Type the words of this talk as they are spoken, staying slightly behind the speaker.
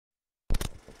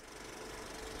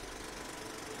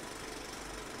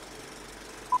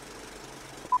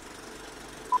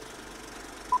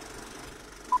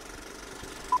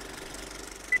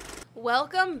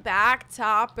Welcome back,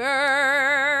 Toppers.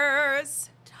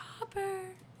 Topper,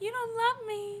 you don't love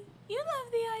me. You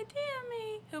love the idea of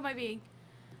me. Who am I being?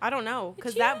 I don't know,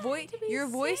 because that voice, your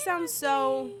voice sounds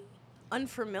so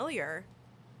unfamiliar.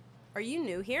 Are you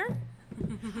new here?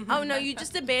 Oh, no, you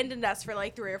just abandoned us for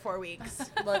like 3 or 4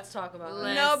 weeks. Let's talk about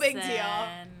it. No big deal.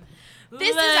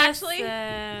 This is actually,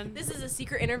 this is a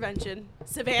secret intervention.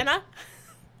 Savannah?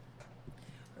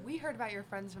 We heard about your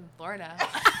friends from Florida.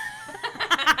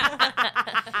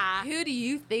 Who do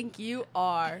you think you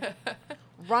are?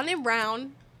 Running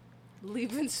around,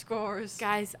 leaving scores.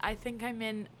 Guys, I think I'm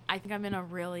in a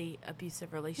really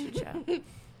abusive relationship.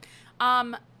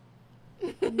 Not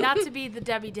to be the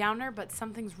Debbie Downer, but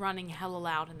something's running hella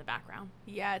loud in the background.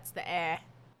 Yeah, it's the air.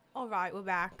 All right, we're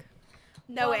back.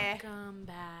 No air. Welcome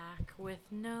back with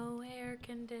no air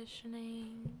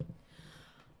conditioning.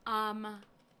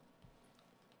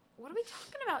 What are we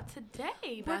talking about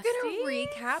today, We're besties? going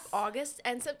to recap August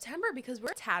and September because we're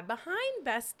a tad behind,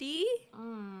 bestie.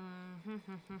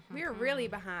 We're really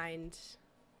behind.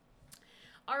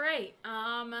 All right.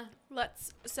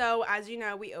 So as you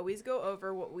know, we always go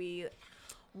over what we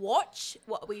watch,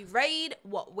 what we read,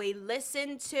 what we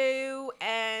listen to,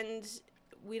 and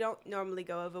we don't normally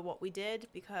go over what we did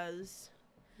because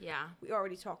Yeah, we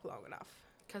already talked long enough.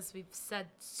 because we've said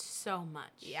so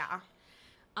much. Yeah.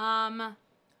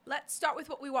 Let's start with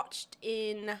what we watched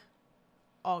in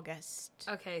August.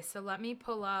 Okay, so let me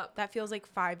pull up. That feels like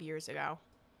 5 years ago.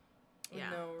 Yeah.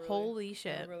 No, really. Holy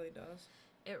shit. It really does.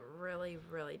 It really,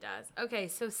 really does. Okay,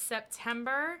 so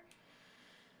September.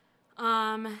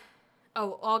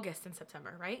 August and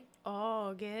September, right?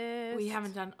 August. We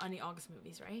haven't done any August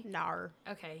movies, right? Nar.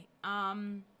 Okay.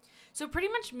 So pretty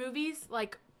much movies,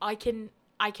 like I can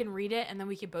read it and then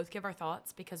we can both give our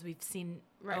thoughts because we've seen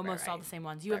almost all the same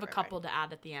ones. You have a couple to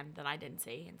add at the end that I didn't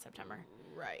see in September.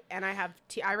 Right. And I have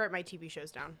I write my TV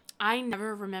shows down. I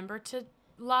never remember to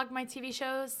log my TV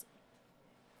shows,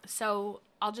 so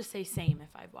I'll just say same if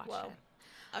I've watched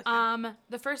it. Okay.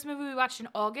 The first movie we watched in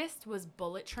August was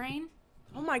Bullet Train.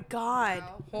 Oh my god.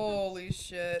 Holy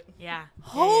shit. Yeah.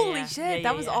 Holy shit. Yeah,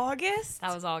 that was yeah. August?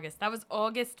 That was August. That was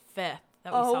August 5th that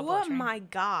we saw Bullet Oh Train. my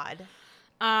god.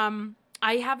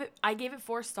 I gave it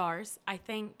 4 stars. I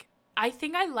think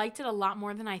I liked it a lot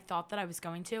more than I thought that I was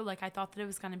going to. Like I thought that it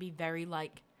was going to be very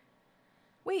like.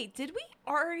 Wait, did we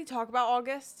already talk about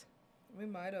August? We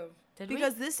might have. Did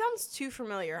Because this sounds too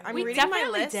familiar. I'm we reading my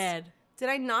definitely list. did. Did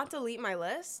I not delete my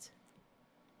list?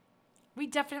 We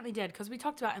definitely did because we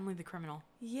talked about Emily the Criminal.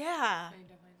 Yeah.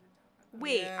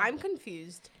 Wait, Yeah. I'm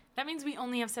confused. That means we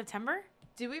only have September.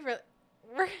 Did we really?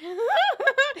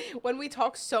 When we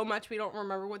talk so much, we don't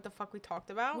remember what the fuck we talked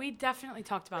about. We definitely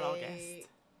talked about August.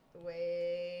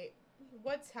 Wait.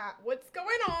 What's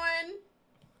going on?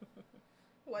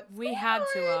 We had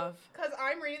to have. Because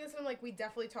I'm reading this and I'm like, we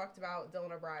definitely talked about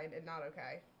Dylan O'Brien and Not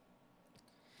Okay.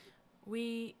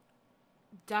 We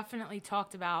definitely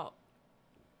talked about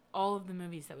all of the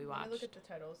movies that we Let me look watched. at the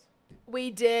titles. We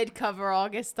did cover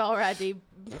August already.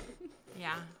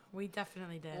 Yeah, we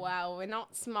definitely did. Wow, we're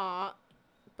not smart,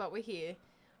 but we're here.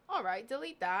 All right,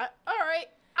 delete that. All right,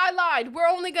 I lied. We're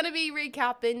only going to be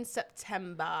recapping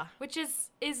September. Which is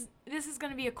this is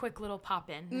going to be a quick little pop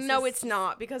in. No, it's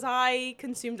not, because I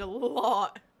consumed a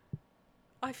lot.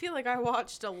 I feel like I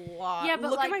watched a lot. Yeah,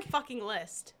 but look at my like- fucking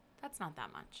list. That's not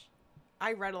that much.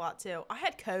 I read a lot too. I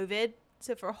had COVID,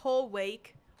 so for a whole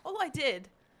week, all I did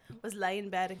was lay in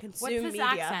bed and consume What's this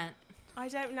media. accent? I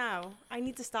don't know. I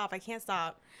need to stop. I can't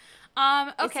stop.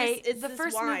 Okay, it's the this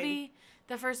first wine.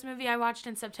 movie I watched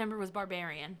in September was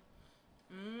Barbarian.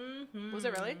 Mm-hmm. Was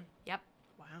it really? Yep.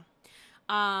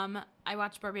 Wow. I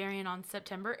watched Barbarian on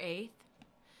September 8th.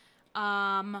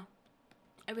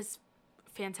 It was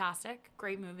fantastic.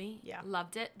 Great movie. Yeah.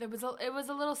 Loved it. It was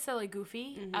a little silly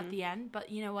goofy at the end, but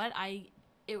you know what?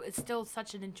 It was still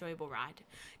such an enjoyable ride.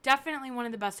 Definitely one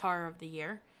of the best horror of the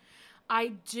year.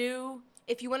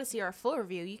 If you want to see our full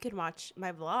review, you can watch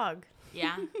my vlog.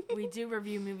 Yeah, we do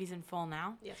review movies in full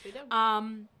now. Yes, we do.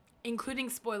 Including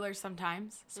spoilers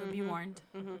sometimes, so be warned.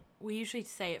 We usually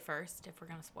say it first if we're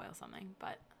gonna spoil something,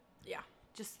 but Yeah.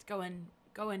 just go in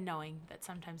knowing that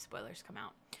sometimes spoilers come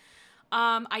out.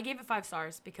 I gave it 5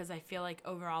 stars because I feel like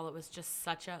overall it was just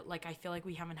such a I feel like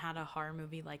we haven't had a horror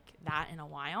movie like that in a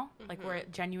while, like where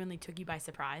it genuinely took you by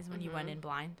surprise when you went in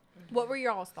blind. What were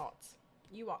y'all's thoughts?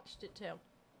 You watched it too.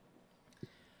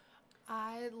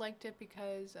 I liked it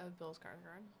because of Bill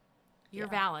Skarsgård. You're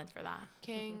Yeah. valid for that.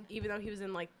 King. Even though he was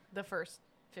in like the first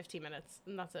 15 minutes,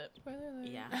 and that's it. Spoiler alert.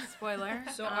 Yeah, spoiler.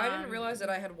 So I didn't realize that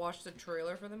I had watched the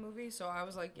trailer for the movie, so I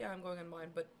was like, yeah, I'm going in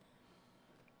blind, but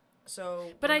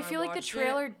So, But when I feel like the watched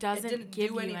trailer it doesn't didn't give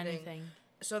do you anything.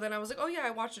 So then I was like, oh yeah, I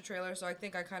watched the trailer, so I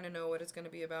think I kind of know what it's going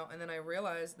to be about. And then I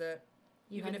realized that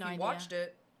even had if no you idea. watched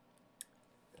it,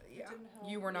 yeah,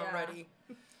 you were not Yeah. ready.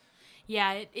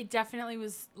 Yeah, it definitely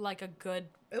was like a good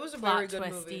It was a plot very good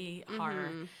twisty movie.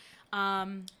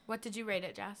 horror. What did you rate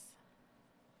it, Jess?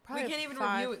 Probably We can't even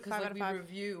five- review it because 5 like out of we 5.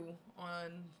 review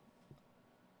on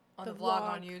The the vlog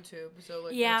on vlog. YouTube. So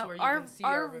like Yeah, that's where you our can see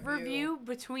our review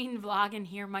between vlog and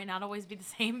here might not always be the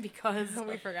same because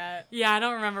We forgot. yeah, I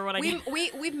don't remember what I gave.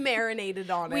 We've marinated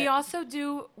on We it. also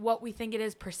do what we think it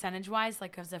is percentage wise,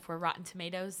 like as if we're Rotten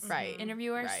Tomatoes Right.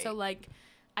 interviewers. Right. So like,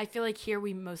 I feel like here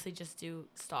we mostly just do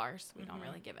stars. We don't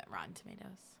really give it Rotten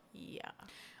Tomatoes. Yeah.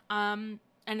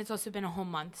 And it's also been a whole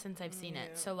month since I've seen Yeah.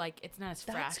 it, so like it's not as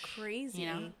That's fresh. crazy. You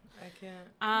know? I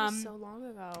can't. That was so long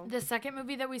ago. The second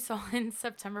movie that we saw in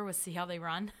September was See How They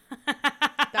Run.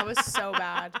 That was so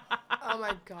bad. Oh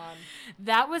my god.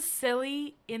 That was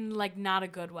silly in like not a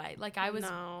good way. Like I was,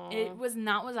 No. it was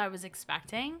not what I was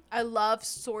expecting. I love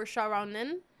Saoirse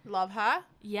Ronan. Love her.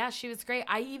 Yeah, she was great.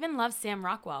 I even love Sam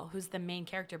Rockwell, who's the main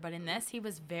character, but in this he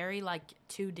was very like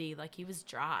 2D, like he was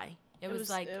dry. It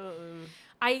was like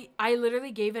I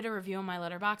literally gave it a review on my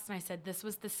Letterboxd and I said this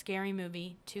was the Scary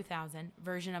Movie 2000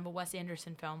 version of a Wes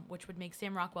Anderson film, which would make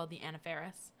Sam Rockwell the Anna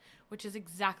Faris, which is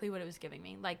exactly what it was giving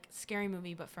me, like Scary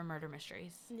Movie but for murder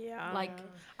mysteries. Yeah. Like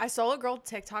I saw a girl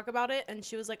TikTok about it and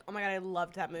she was like, "Oh my god, I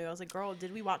loved that movie." I was like, "Girl,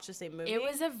 did we watch the same movie?" it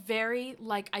was a very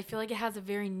like I feel like it has a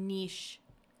very niche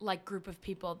like group of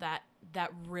people that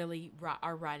really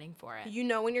are writing for it. You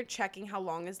know when you're checking how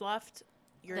long is left,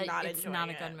 you're That not it's enjoying not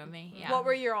a it. good movie. Yeah. What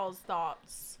were your all's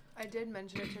thoughts? I did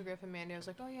mention it to Griff and Mandy. I was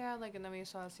like, oh yeah, like, and then we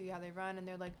saw See How They Run, and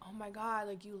they're like, oh my god,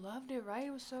 like, you loved it, right?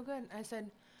 It was so good. And I said,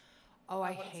 oh,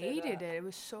 I wouldn't say hated that. it. It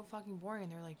was so fucking boring.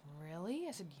 And they're like, really?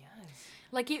 I said, yes.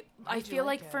 Like it, I did you feel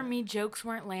like like for it? me jokes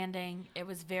weren't landing. It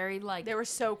was very like They were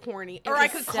so corny. It Or I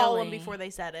was could call them silly. before they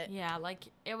said it. yeah, like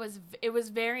it was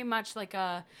very much like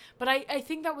a but I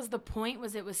think that was the point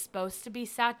was it was supposed to be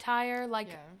satire, like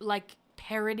Yeah. like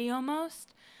parody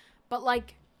almost. But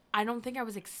like I don't think I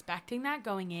was expecting that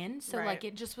going in. So like Right.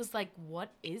 it just was like what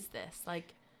is this?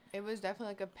 Like It was definitely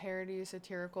like a parody,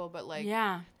 satirical, but like,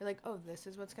 yeah. they're like, oh, this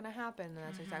is what's gonna happen, and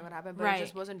that's exactly what happened. But Right. it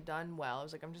just wasn't done well. I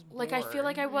was like, I'm just Like I feel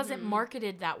like I bored. wasn't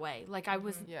marketed that way. Like I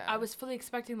was Yeah. I was fully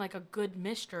expecting like a good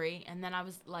mystery and then I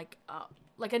was like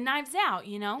a Knives Out,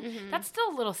 you know? That's still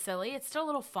a little silly. It's still a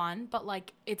little fun, but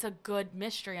like it's a good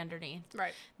mystery underneath.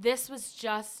 Right. This was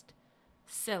just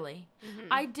silly.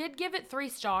 I did give it 3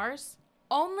 stars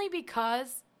only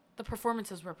because the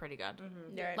performances were pretty good.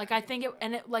 Right. Like I think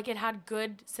it had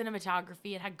good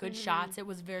cinematography, it had good shots, it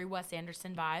was very Wes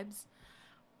Anderson vibes.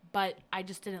 But I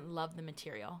just didn't love the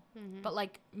material. But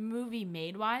like movie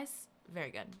made wise, very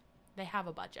good. They have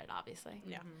a budget, obviously.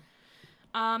 Yeah.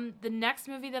 The next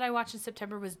movie that I watched in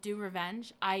September was Do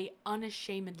Revenge. I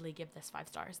unashamedly give this 5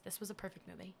 stars. This was a perfect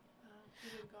movie.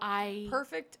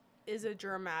 Perfect is a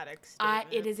dramatic It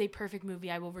statement. is a perfect movie.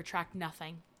 I will retract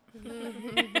nothing.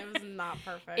 It was not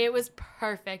perfect. It was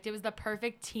perfect. It was the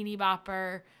perfect teeny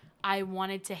bopper. I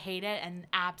wanted to hate it and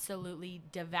absolutely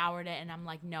devoured it. And I'm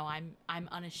like, no, I'm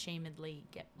unashamedly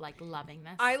loving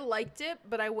this. I liked it,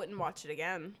 but I wouldn't watch it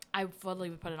again. I fully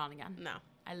would put it on again. No.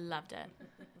 I loved it.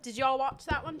 Did y'all watch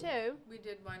that one too? We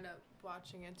did wind up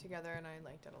watching it together, and I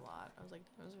liked it a lot. I was like,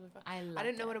 it was really fun. I loved I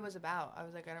didn't know it. what it was about. I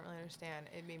was like, I don't really understand.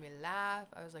 It made me laugh.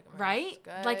 I was like, oh my God, Right? this is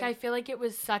good. Like I feel like it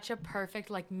was such a perfect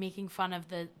like making fun of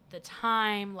the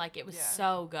time. Like it was Yeah.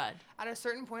 so good. At a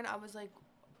certain point, I was like,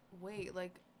 wait,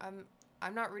 like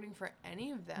I'm not rooting for any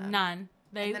of them. None.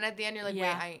 And then at the end, you're like,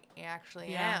 yeah. wait, I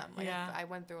actually Yeah, am. Like yeah. I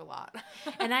went through a lot.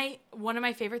 And one of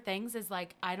my favorite things is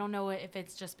like I don't know if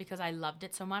it's just because I loved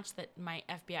it so much that my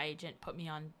FBI agent put me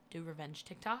on Do Revenge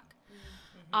TikTok.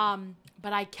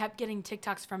 But I kept getting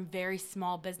TikToks from very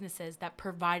small businesses that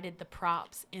provided the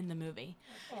props in the movie.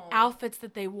 Outfits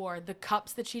that they wore, the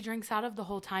cups that she drinks out of the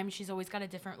whole time. She's always got a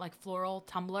different like floral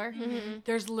tumbler.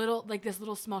 There's this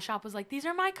little small shop was like, these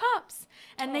are my cups.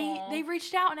 And they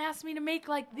reached out and asked me to make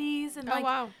like these and like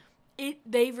wow.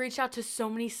 they've reached out to so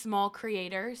many small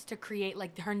creators to create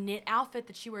like her knit outfit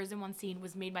that she wears in one scene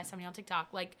was made by somebody on TikTok.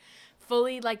 Like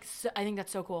fully like I think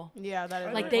that's so cool. Yeah, that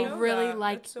is Like didn't they know really that.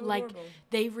 like That's so like adorable.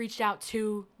 they reached out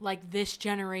to like this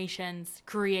generation's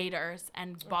creators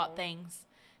and bought things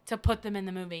to put them in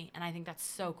the movie, and I think that's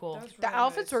so cool. That's the really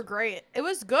outfits nice. were great. It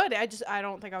was good. I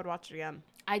don't think I would watch it again.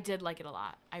 I did like it a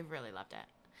lot. I really loved it.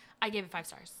 I gave it 5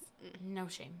 stars. No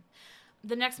shame.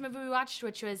 The next movie we watched,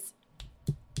 which was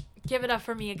Give It Up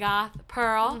for Me, a Goth,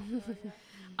 Pearl.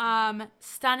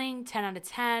 Stunning, 10 out of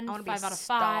 10, I want 5 to be out a of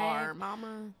star, 5.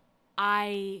 mama.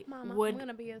 I Mama, would I'm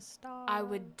gonna be a star. I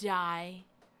would die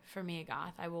for Mia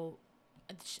Goth.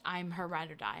 I'm her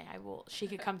ride or die. She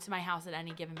could come to my house at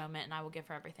any given moment and I will give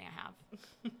her everything I have.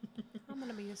 I'm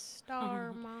gonna be a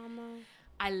star, Mama.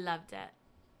 I loved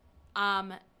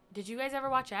it. Did you guys ever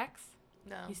watch X?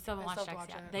 No. You still haven't I watched have X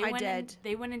to watch yet. it. I did.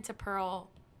 They went into Pearl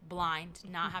blind,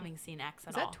 not having seen X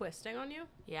at Is all. that twisting on you?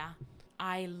 Yeah.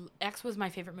 X was my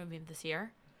favorite movie of this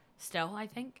year. Still, I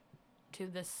think, to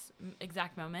this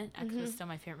exact moment, X was still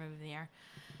my favorite movie of the year.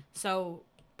 So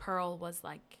Pearl was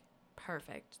like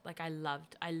perfect. Like I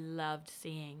loved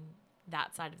seeing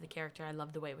that side of the character. I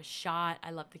loved the way it was shot.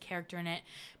 I loved the character in it.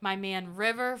 My man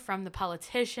River from The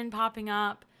Politician popping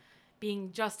up,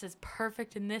 being just as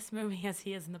perfect in this movie as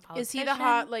he is in The Politician. Is he the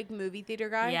hot like movie theater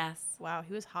guy? Yes. Wow,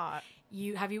 he was hot.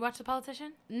 Have you watched The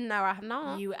Politician? No, I have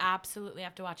not. You absolutely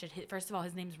have to watch it. First of all,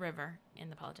 his name's River in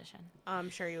The Politician. I'm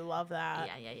sure you love that.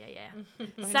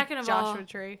 Yeah. Second of Joshua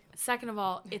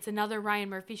all, it's another Ryan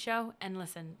Murphy show. And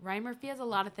listen, Ryan Murphy has a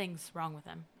lot of things wrong with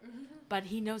him, but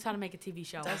he knows how to make a TV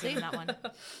show. Does he? That one.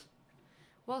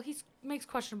 Well, he makes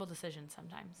questionable decisions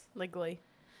sometimes, like Glee.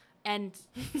 and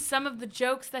some of the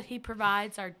jokes that he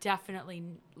provides are definitely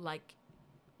like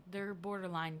they're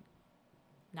borderline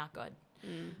not good.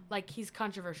 Like he's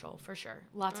controversial for sure.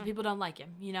 Lots of people don't like him,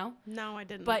 you know. No, I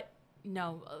didn't. But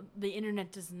no, the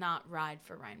internet does not ride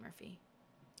for Ryan Murphy.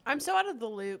 I'm so out of the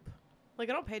loop. Like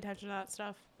I don't pay attention to that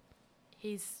stuff.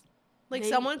 He's Like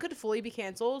someone could fully be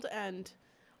canceled, and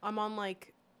I'm on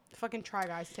like fucking Try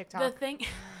Guys TikTok.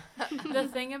 the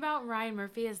thing about Ryan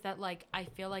Murphy is that like I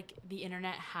feel like the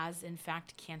internet has in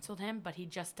fact canceled him, but he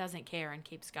just doesn't care and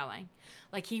keeps going.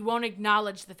 Like he won't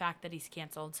acknowledge the fact that he's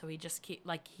canceled, so he just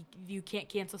you can't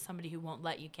cancel somebody who won't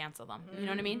let you cancel them. You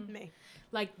know what I mean? Me.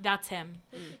 Like that's him.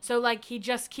 So like he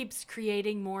just keeps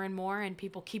creating more and more, and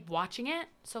people keep watching it.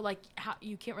 So like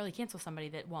you can't really cancel somebody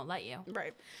that won't let you.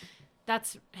 Right.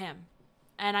 That's him,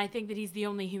 and I think that he's the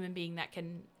only human being that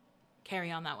can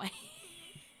carry on that way.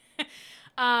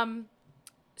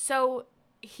 So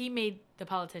he made The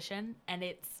Politician, and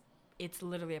it's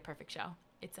literally a perfect show.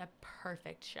 It's a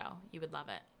perfect show. You would love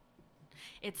it.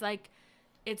 It's like,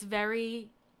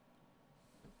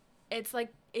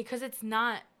 because it's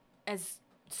not as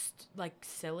like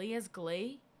silly as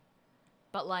Glee,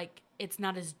 but like it's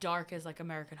not as dark as like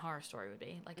American Horror Story would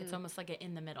be. Like it's almost like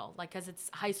in the middle, like because it's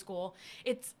high school.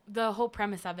 It's the whole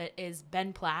premise of it is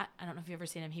Ben Platt. I don't know if you've ever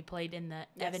seen him. He played in the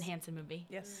Evan Hansen movie.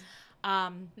 Yes.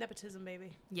 Nepotism,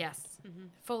 baby. Yes,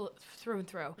 full through and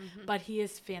through. But he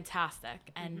is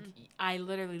fantastic, and I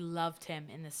literally loved him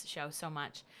in this show so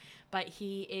much. But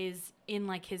he is in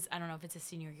like I don't know if it's his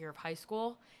senior year of high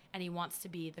school, and he wants to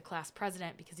be the class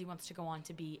president because he wants to go on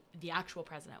to be the actual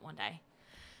president one day.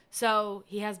 So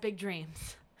he has big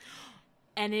dreams,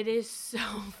 and it is so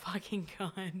fucking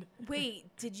good. Wait,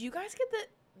 did you guys get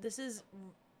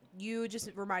you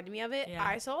just reminded me of it. Yeah.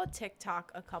 I saw a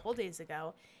TikTok a couple days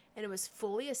ago, and it was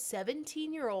fully a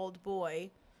 17-year-old boy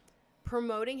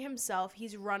promoting himself.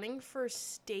 He's running for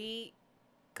state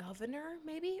governor,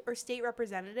 maybe, or state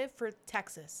representative for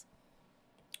Texas.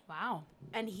 Wow.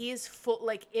 And he is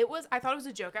I thought it was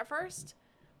a joke at first,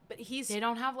 but They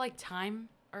don't have like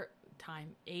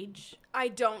age.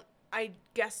 I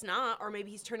guess not, or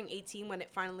maybe he's turning 18 when it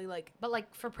finally But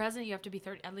like for president, you have to be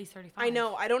at least 35. I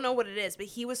know, I don't know what it is, but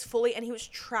he was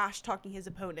trash talking his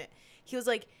opponent. He was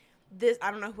like,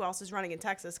 I don't know who else is running in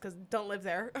Texas because don't live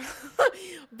there.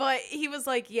 But he was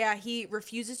like, yeah, he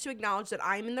refuses to acknowledge that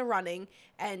I'm in the running,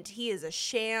 and he is a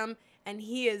sham, and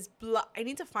he is I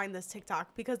need to find this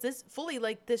TikTok because this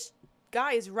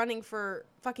guy is running for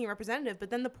fucking representative, but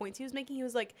then the points he was making, he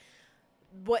was like,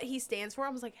 what he stands for, I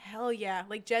was like, hell yeah.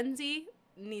 Like Gen Z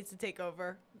needs to take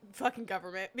over fucking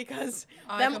government because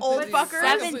them old fuckers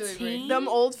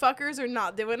are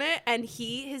not doing it. And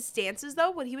his stances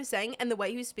though, what he was saying and the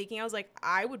way he was speaking, I was like,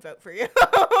 I would vote for you.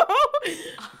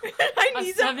 A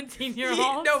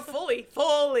 17-year-old? No,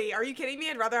 fully. Are you kidding me?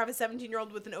 I'd rather have a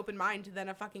 17-year-old with an open mind than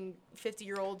a fucking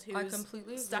 50-year-old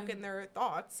who's stuck in their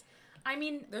thoughts. I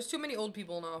mean, there's too many old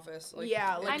people in office. Like,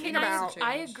 yeah, like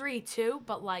I agree too,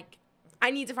 but like I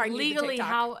need to find legally the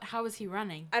TikTok. how is he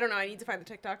running? I don't know. I need to find the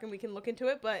TikTok and we can look into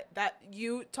it. But that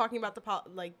you talking about the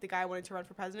guy wanting to run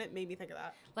for president made me think of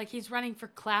that. Like he's running for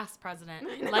class president.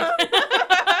 Like,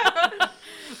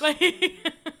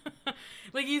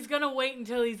 like he's gonna wait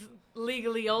until he's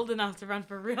legally old enough to run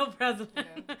for real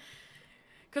president.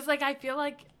 Because like I feel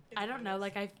like I don't know.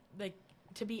 Like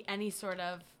to be any sort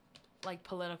of like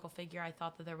political figure, I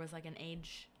thought that there was like an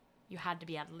age you had to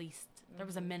be at least. There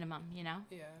was a minimum, you know.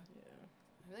 Yeah.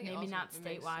 Maybe not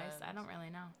state-wise. I don't really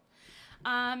know.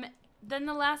 Then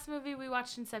the last movie we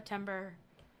watched in September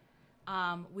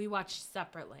we watched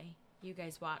separately. You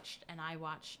guys watched, and I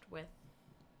watched with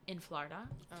in Florida.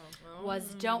 Was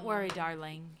Don't Worry,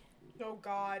 Darling. Oh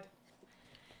God.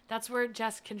 That's where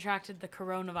Jess contracted the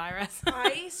coronavirus.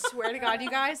 I swear to God, you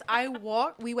guys,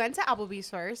 we went to Applebee's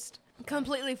first.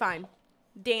 Completely fine.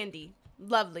 Dandy.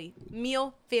 Lovely.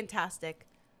 Meal, fantastic.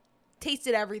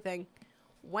 Tasted everything.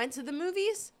 Went to the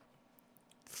movies,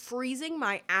 freezing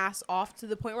my ass off to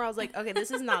the point where I was like, okay,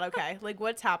 this is not okay. Like,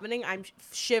 what's happening? I'm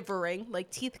shivering, like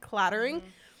teeth clattering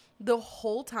the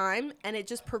whole time. And it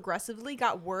just progressively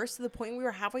got worse to the point we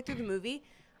were halfway through the movie.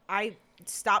 I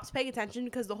stopped paying attention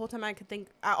because the whole time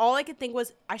all I could think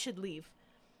was I should leave.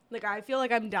 Like, I feel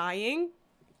like I'm dying.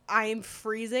 I am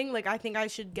freezing. Like, I think I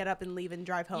should get up and leave and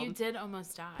drive home. You did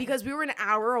almost die. Because we were an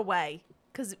hour away.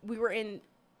 Because we were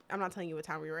I'm not telling you what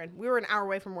town we were in. We were an hour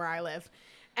away from where I live.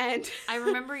 And I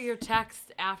remember your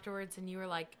text afterwards, and you were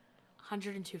like,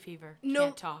 102 fever. No.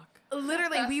 Can't talk.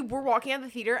 literally, we were walking out of the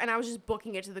theater, and I was just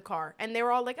booking it to the car. And they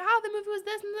were all like, the movie was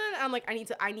this and that. And I'm like, I need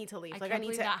to leave. I Like, can't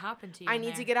believe that happened to you. I in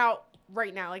need to there. get out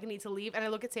right now. Like, I need to leave. And I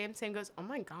look at Sam. Sam goes, oh,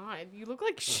 my God, you look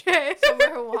like shit. So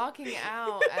we're walking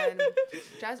out, and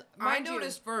Jess, I mind you,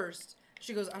 noticed first.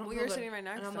 She goes, I don't we feel were good. sitting right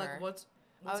next and I'm to like, her. what's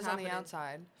I was happening? on the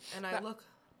outside. And I But look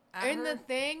at And her. the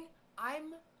thing,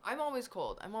 I'm always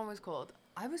cold.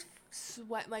 I was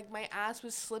sweat, like my ass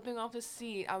was slipping off the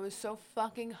seat. I was so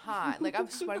fucking hot. Like I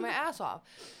was sweating my ass off.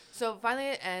 So finally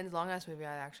it ends. Long ass movie.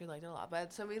 I actually liked it a lot.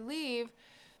 But so we leave,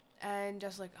 and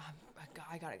just like,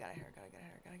 I gotta get out of here.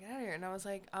 Gotta get out of here. And I was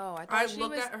like, oh, I thought I she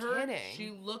looked was at her. kidding.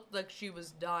 She looked like she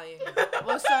was dying.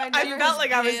 Well, so I I never felt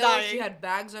like I was Pale, dying. She had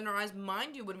bags under her eyes.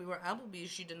 Mind you, when we were at Applebee's,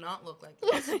 she did not look like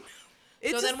this.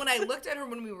 It's So then just- when I looked at her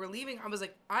when we were leaving, I was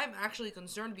like, I'm actually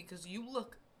concerned because you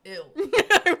look ill.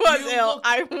 I was You ill. look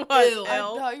I was ill. I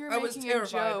ill. thought you were I was making a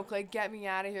terrified. joke, like get me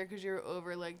out of here because you're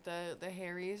over like the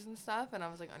Harrys and stuff, and I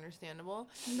was like understandable.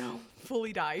 No,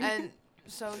 fully died. And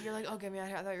so you're like, oh, get me out of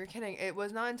here. I thought you were kidding. It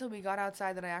was not until we got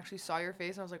outside that I actually saw your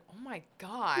face, and I was like, oh my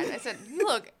God. I said, you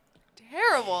look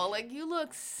terrible. Like, you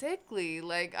look sickly.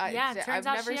 Like, Yeah, it turns I've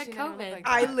out never she had seen anyone look COVID. like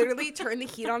I that. literally turned the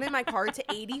heat on in my car to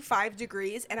 85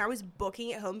 degrees, and I was booking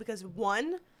it home because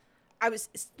one,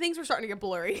 things were starting to get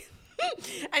blurry,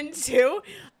 and two,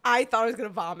 I thought I was gonna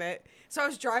vomit. So I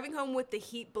was driving home with the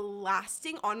heat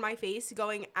blasting on my face,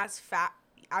 going as fast.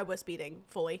 I was speeding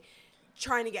fully,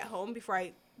 trying to get home before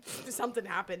something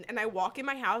happened. And I walk in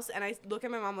my house and I look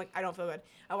at my mom like, I don't feel good.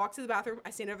 I walk to the bathroom.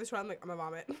 I stand over the toilet. I'm like, I'm gonna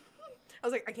vomit. I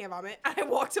was like, I can't vomit. I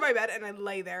walk to my bed and I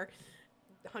lay there.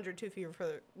 102 fever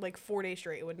for like 4 days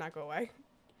straight. It would not go away.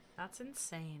 That's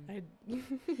insane.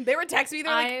 They were texting me.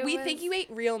 They're like, I we was- think you ate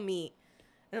real meat.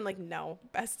 And I'm like, no,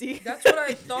 bestie. That's what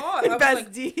I thought. I was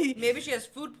like, Bestie. maybe she has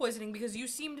food poisoning because you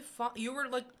seemed you were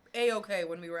like A-okay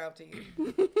when we were out to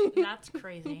eat. That's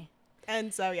crazy.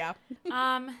 And so, yeah.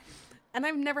 Um, And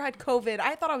I've never had COVID.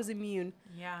 I thought I was immune.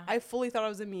 yeah. I fully thought I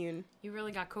was immune. You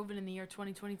really got COVID in the year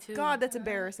 2022. God, that's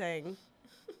embarrassing.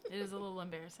 It is a little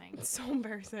embarrassing. It's so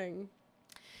embarrassing.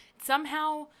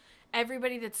 Somehow,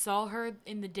 everybody that saw her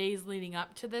in the days leading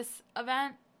up to this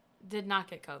event did not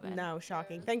get COVID. No,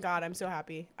 shocking. Thank God. I'm so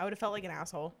happy. I would have felt like an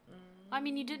asshole. I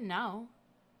mean, you didn't know.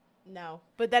 No.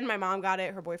 But then my mom got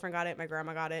it. Her boyfriend got it. My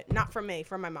grandma got it. Not from me,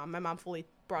 from my mom. My mom fully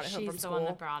brought it home She's from the school. one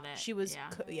that brought it. She was,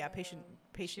 Yeah. patient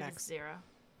She was X. 0.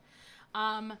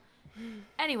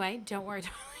 Anyway, don't worry,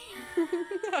 darling.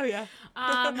 Oh, yeah.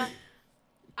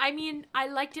 I mean, I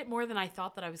liked it more than I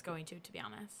thought that I was going to be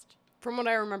honest. From what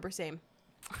I remember, same.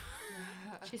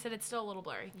 She said it's still a little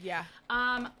blurry. Yeah.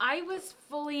 I was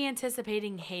fully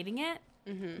anticipating hating it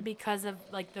Mm-hmm. because of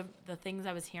like the things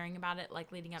I was hearing about it,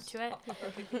 like leading up to it.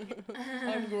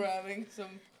 I'm grabbing some.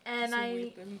 And some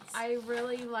I weapons.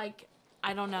 really like,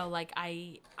 I don't know, like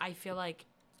I feel like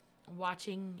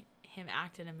watching him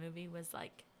act in a movie was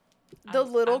like The I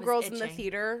little was girls in the itching.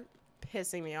 theater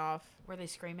pissing me off. Were they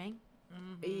screaming?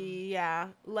 Yeah.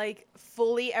 Like,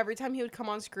 fully, every time he would come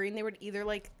on screen, they would either,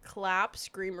 like, clap,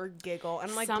 scream, or giggle. And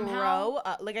I'm like, Somehow- grow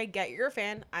up. Like, I get you're a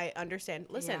fan. I understand.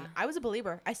 Listen, Yeah. I was a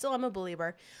believer. I still am a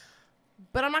believer.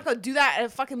 But I'm not going to do that at a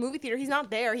fucking movie theater. He's not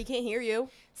there. He can't hear you.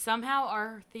 Somehow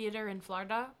our theater in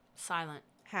Florida, silent.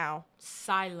 How?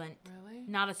 Silent. Really?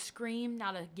 Not a scream,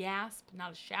 not a gasp,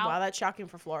 not a shout. Wow, that's shocking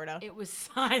for Florida. It was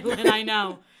silent, I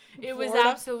know. It was Florida?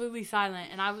 absolutely silent.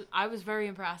 And I was very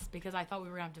impressed because I thought we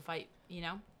were going to have to fight, you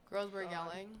know? Girls were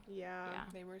yelling. Yeah. Yeah.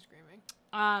 They were screaming.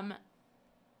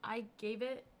 I gave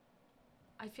it,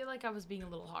 I feel like I was being a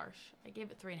little harsh. I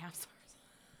gave it 3.5 stars.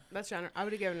 That's generous. I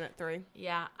would have given it 3.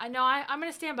 Yeah, I know. I'm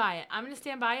gonna stand by it. I'm gonna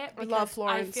stand by it I because love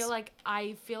Florence.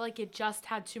 I feel like it just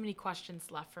had too many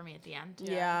questions left for me at the end.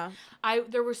 Yeah.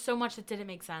 There was so much that didn't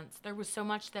make sense. There was so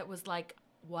much that was like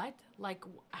what? Like,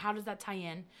 how does that tie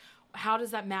in? How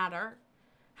does that matter?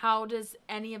 How does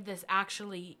any of this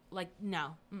actually, like,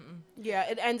 no. Mm-mm. Yeah,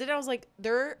 it ended. I was like,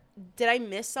 did I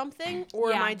miss something?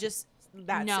 Or am Yeah. I just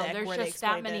that No, sick there's where they just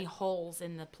that explained many it? holes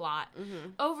in the plot. Mm-hmm.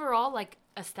 Overall, like,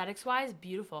 aesthetics-wise,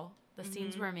 beautiful. The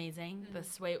scenes were amazing. The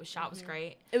way it was shot was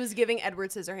great. It was giving Edward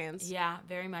Scissorhands. Yeah,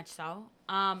 very much so.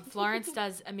 Florence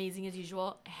does amazing as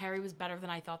usual. Harry was better than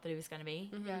I thought that he was going to be.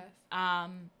 Yes.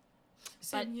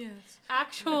 But yes.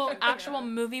 actual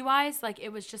movie wise, like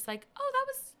it was just like, oh,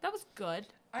 that was good.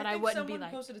 But I think wouldn't be someone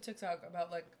like, posted a TikTok about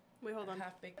like Wait, hold on.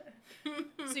 half baked.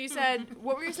 So you said,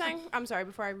 what were you saying? I'm sorry,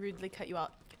 before I rudely cut you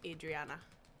out, Adriana.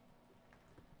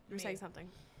 You were Me. saying something.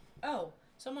 Oh,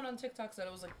 someone on TikTok said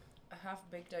it was like half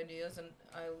baked ideas, and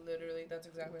I literally that's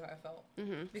exactly how I felt.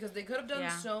 Mm-hmm. Because they could have done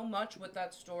Yeah. so much with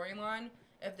that storyline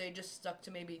if they just stuck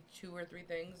to maybe 2 or 3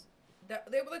 things. That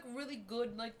they were like really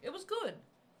good. Like it was good.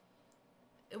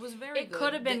 It was very It good.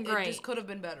 could have been It great. just could have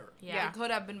been better. Yeah. It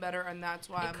could have been better, and that's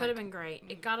why it could have been great.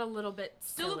 It got a little bit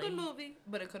still silly. a good movie,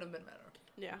 but it could have been better.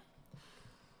 Yeah.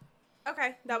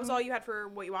 Okay, that was all you had for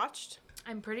what you watched?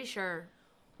 I'm pretty sure.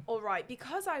 All right,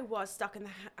 because I was stuck in the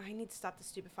I need to stop the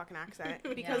stupid fucking accent.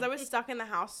 Because Yeah. I was stuck in the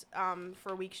house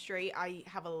for a week straight, I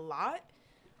have a lot.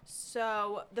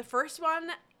 So, the first one,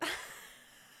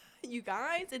 you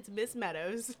guys, it's Miss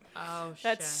Meadows. Oh,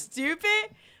 That shit.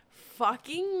 stupid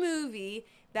fucking movie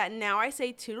that now I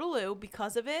say toodaloo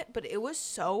because of it, but it was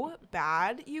so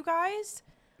bad, you guys.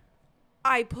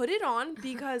 I put it on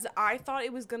because I thought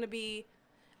it was going to be,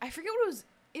 I forget what it was.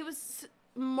 It was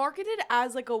marketed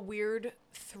as like a weird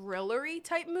thrillery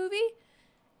type movie.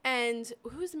 And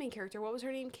who's the main character? What was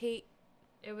her name? Kate.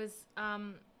 It was Oh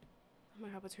my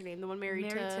God, what's her name? The one married,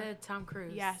 married to to Tom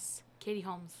Cruise. Yes. Katie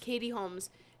Holmes. Katie Holmes.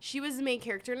 She was the main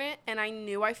character in it, and I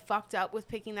knew I fucked up with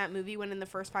picking that movie when in the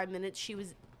first 5 minutes she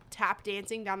was tap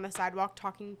dancing down the sidewalk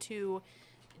talking to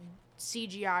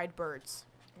CGI'd birds.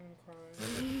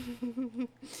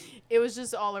 It was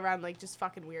just all around like just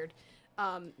fucking weird.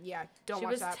 Yeah, don't She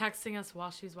watch was that. texting us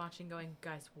while she was watching, going,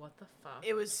 "Guys, what the fuck?"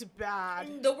 It was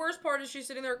bad. The worst part is she's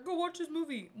sitting there. Go watch this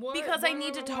movie. What? Because Why I do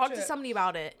need to wanna talk watch to it? somebody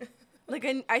about it. Like,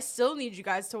 I still need you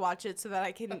guys to watch it so that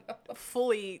I can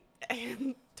fully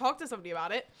talk to somebody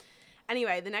about it.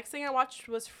 Anyway, the next thing I watched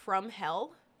was From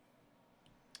Hell.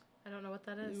 I don't know what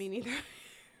that is. Me neither.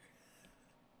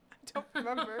 I don't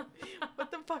remember. What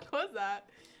the fuck was that?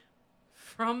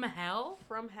 From Hell?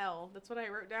 From Hell. That's what I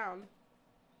wrote down.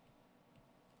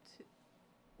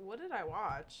 What did I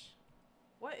watch?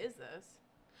 What is this?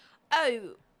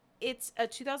 Oh, it's a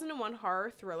 2001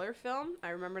 horror thriller film. I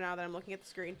remember now that I'm looking at the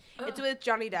screen. It's with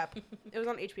Johnny Depp. It was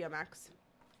on HBO Max.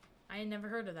 I had never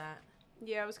heard of that.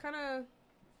 Yeah, it was kind of...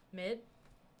 Mid?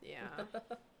 Yeah.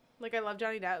 Like, I love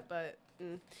Johnny Depp, but...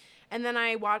 And then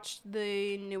I watched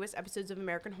the newest episodes of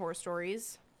American Horror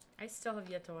Stories. I still have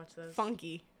yet to watch those.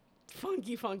 Funky.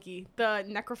 Funky. The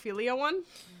necrophilia one.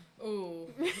 Ooh.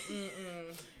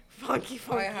 Funky.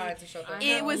 I had to shut that I down.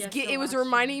 It have was yet to it was watch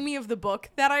reminding me of the book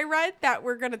that I read that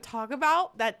we're going to talk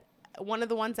about. That one of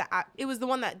the ones that it was the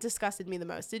one that disgusted me the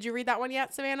most. Did you read that one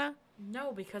yet, Savannah?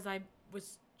 No, because I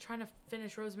was trying to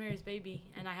finish Rosemary's Baby,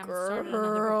 and I haven't started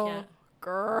another book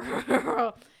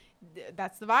Girl.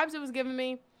 That's the vibes it was giving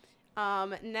me.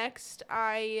 Next,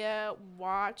 I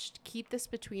watched Keep This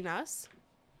Between Us.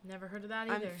 yet. Never heard of that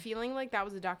either. I'm feeling like that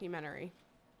was a documentary.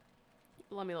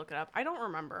 Let me look it up. I don't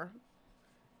remember.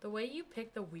 The way you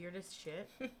pick the weirdest shit.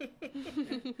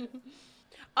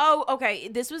 Oh, okay.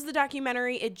 This was the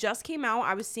documentary. It just came out.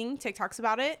 I was seeing TikToks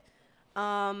about it.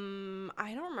 I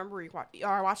don't remember where you watched. Oh,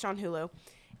 I watched it on Hulu.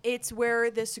 It's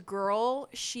where this girl,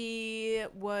 she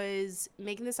was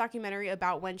making this documentary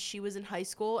about when she was in high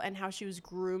school and how she was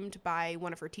groomed by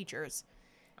one of her teachers.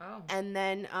 Oh. And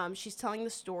then she's telling the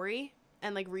story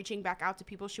and like reaching back out to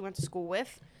people she went to school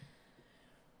with.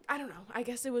 I don't know. I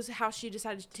guess it was how she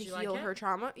decided to Did you like heal it? her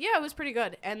trauma. Yeah, it was pretty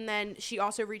good. And then she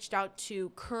also reached out to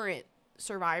current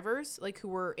survivors, like who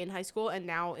were in high school and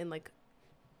now in like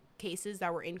cases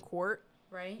that were in court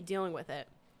Right? dealing with it.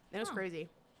 It was Huh. crazy.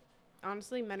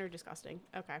 Honestly, men are disgusting.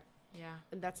 Okay. Yeah.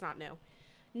 That's not new.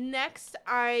 Next,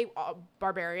 I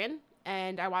Barbarian,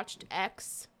 and I watched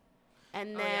X,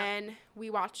 and Oh, yeah. then we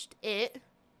watched It,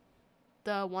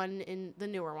 the one in the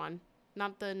newer one,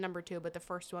 not the number 2, but the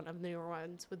first one of the newer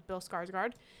ones with Bill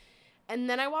Skarsgård, and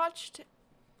then I watched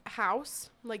House,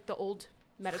 like the old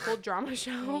medical drama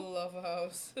show. Love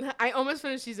House. I almost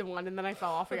finished season 1, and then I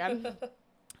fell off again,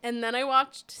 and then I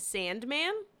watched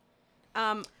Sandman.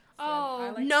 Oh. I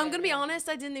like No, I'm gonna be Sandman. honest.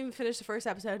 I didn't even finish the first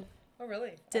episode. Oh really?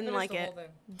 I Didn't finished like the it. whole thing.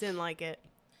 Didn't like it.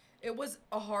 It was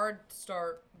a hard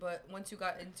start, but once you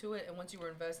got into it and once you were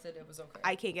invested, it was okay.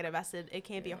 I can't get invested. It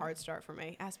can't be a Yeah. hard start for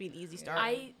me. It has to be an easy start.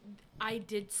 I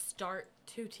did start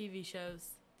 2 TV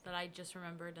shows that I just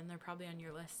remembered, and they're probably on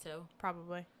your list too.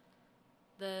 Probably.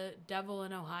 The Devil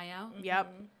in Ohio.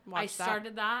 Yep. I Watched that.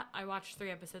 started that. I watched 3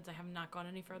 episodes. I have not gone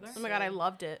any further. Oh my god, I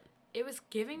loved it. It was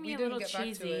giving me we a didn't little get back to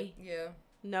it. cheesy. Yeah.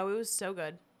 No, it was so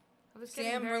good. I was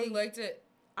getting Sam very, really liked it.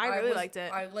 I really liked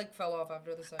it. I like fell off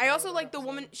after the second. I also like the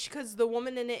woman because the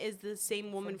woman in it is the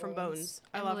same woman from From Bones. Bones.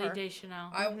 I love Emily her.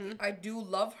 Deschanel. I do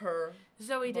love her.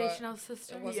 Zoe but Deschanel's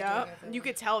sister. it wasn't Yeah, doing anything. you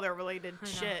could tell they're related. I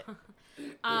know. Shit.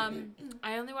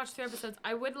 I only watched 3 episodes.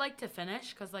 I would like to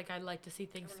finish because like I like to see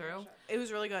things through. It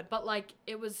was really good. But like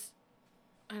it was,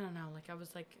 I don't know. Like I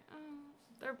was like,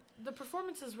 the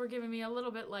performances were giving me a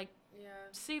little bit like Yeah.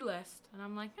 C-list, and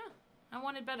I'm like, I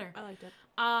wanted better. I liked it.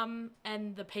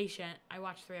 And The Patient, I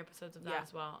watched 3 episodes of that Yeah.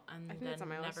 as well, and I think then that's on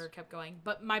my never list. kept going.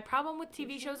 But my problem with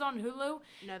TV shows on Hulu,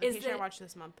 No, the Is patient I that- watched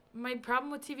this month. my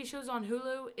problem with TV shows on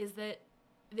Hulu is that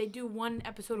they do 1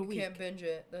 episode a You week, can't binge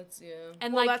it. That's yeah.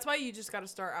 and Well, like that's why you just got to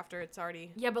start after it's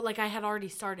already yeah, but like I had already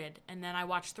started, and then I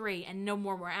watched 3, and no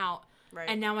more were out, right.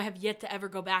 and now I have yet to ever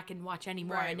go back and watch any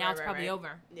more, Right, and now right, it's right, probably right.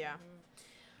 over. Yeah.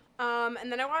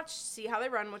 And then I watched See How They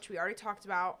Run, which we already talked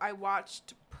about. I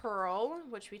watched Pearl,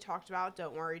 which we talked about.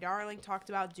 Don't Worry, Darling talked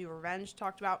about. Do Revenge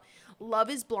talked about. Love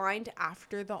is Blind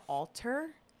After the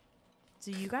Altar.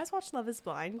 Do you guys watch Love is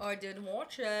Blind? I did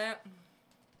watch it.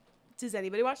 Does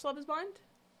anybody watch Love is Blind?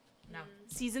 No,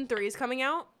 Season 3 is coming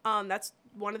out. That's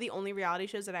one of the only reality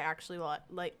shows that I actually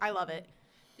like. I love it.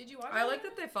 Did you watch I it? like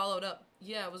that they followed up.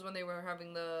 Yeah, it was when they were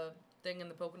having the thing in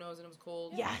the Poconos and it was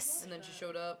cold. Yes. And then she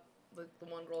showed up. Like the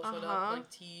one girl showed Uh-huh. up. Like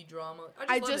tea drama.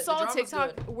 I love just it. saw The a drama's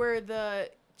TikTok good. where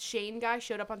the Shane guy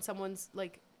showed up on someone's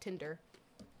like Tinder.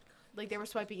 Like they were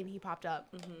swiping and he popped up.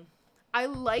 Mhm. I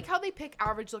like how they pick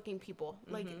average looking people.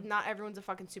 Like Mhm. not everyone's a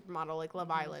fucking supermodel like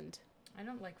Love Island. I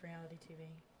don't like reality TV.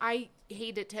 I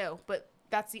hate it too, but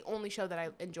that's the only show that I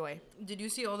enjoy. Did you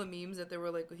see all the memes that they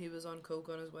were like he was on coke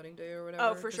on his wedding day or whatever?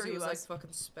 Oh, for 'Cause sure he he was like was. fucking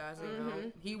spazzing Mhm.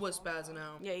 out. He was spazzing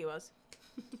out. Yeah, he was.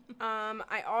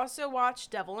 I also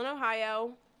watched Devil in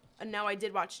Ohio. And no, I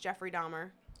did watch Jeffrey Dahmer.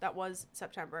 That was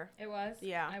September. It was.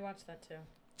 Yeah. I watched that too.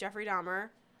 Jeffrey Dahmer.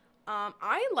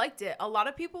 I liked it. A lot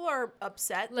of people are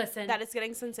upset Listen, that it's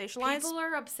getting sensationalized. People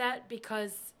are upset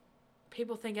because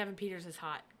people think Evan Peters is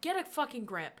hot. Get a fucking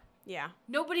grip. Yeah.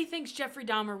 Nobody thinks Jeffrey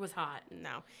Dahmer was hot.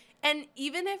 No. And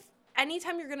even if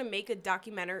anytime you're going to make a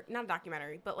documentary, not a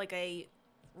documentary, but like a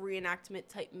reenactment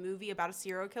type movie about a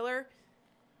serial killer,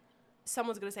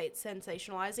 someone's going to say it's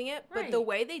sensationalizing it. But the Right.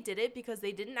 way they did it, because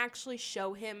they didn't actually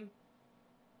show him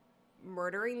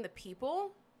murdering the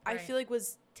people, I Right. feel like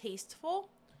was tasteful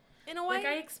in a way. Like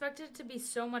I expected it to be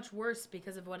so much worse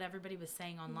because of what everybody was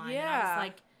saying online. And I Yeah. was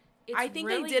like, it's I think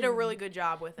really, they did a really good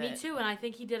job with Me it. too, and I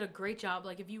think he did a great job.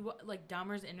 Like if you like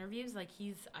Dahmer's interviews, like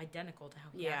he's identical to how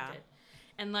he Yeah. acted,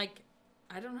 and like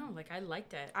I don't know, like I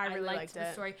liked it. I really liked the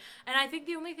it. story, and I think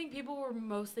the only thing people were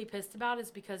mostly pissed about is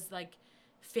because like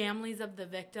families of the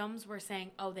victims were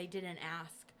saying, "Oh, they didn't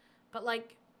ask," but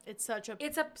like It's such a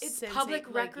it's Sensa- public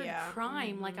like, record yeah.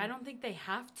 crime. Like I don't think they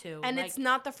have to. and like, it's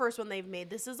not the first one they've made.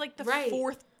 This is like the Right.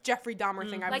 fourth Jeffrey Dahmer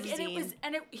thing I've like seen.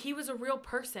 and he was a real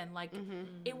person. Like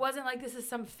it wasn't like this is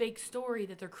some fake story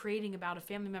that they're creating about a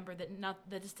family member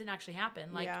that just didn't actually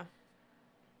happen. Like yeah.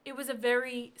 it was a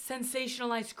very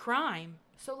sensationalized crime.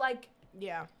 So like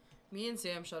Yeah. Me and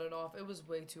Sam shut it off. It was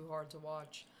way too hard to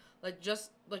watch. Like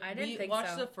just like I didn't we think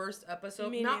watched so. the first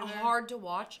episode. Me Not neither. hard to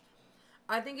watch.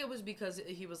 I think it was because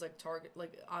he was like target.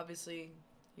 Like obviously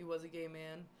he was a gay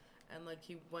man, and like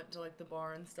he went to like the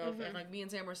bar and stuff. And like me and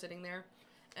Sam were sitting there,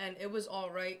 and it was all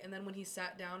right. And then when he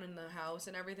sat down in the house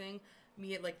and everything,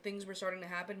 like things were starting to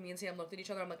happen. Me and Sam looked at each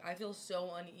other. I'm like, I feel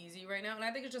so uneasy right now. And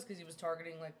I think it's just because he was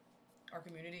targeting like our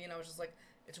community, and I was just like,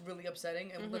 it's really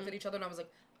upsetting. And we looked at each other, and I was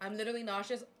like, I'm literally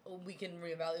nauseous. We can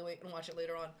reevaluate and watch it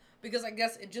later on, because I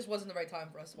guess it just wasn't the right time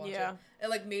for us to watch Yeah. it. It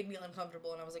like made me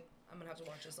uncomfortable, and I was like, I'm gonna have to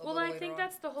watch this. well, I think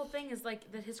that's the whole thing is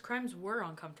like that his crimes were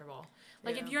uncomfortable.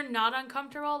 Like if Yeah. you're not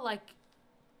uncomfortable, like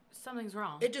something's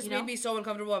wrong. It just you made know? me so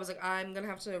uncomfortable. I was like, I'm gonna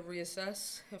have to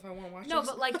reassess if I want to watch No, this.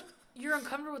 but like you're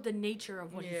uncomfortable with the nature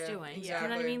of what he's Yeah, doing. Do you know what I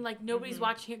exactly. mean? Like nobody's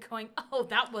watching it going, "Oh,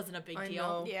 that wasn't a big I deal."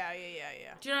 know. Yeah.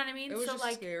 Do you know what I mean? it was So just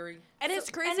like scary. And it's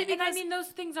so- crazy and because I mean those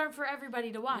things aren't for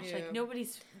everybody to watch. Yeah. Like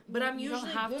nobody's But I'm you usually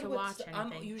don't have good to with watch I'm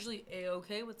anything. usually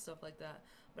okay with stuff like that.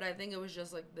 But I think it was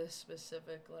just like this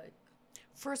specific like.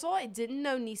 first of all, I didn't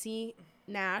know Niecy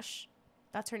Nash.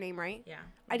 That's her name, right? yeah.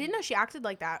 I didn't know she acted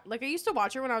like that. Like I used to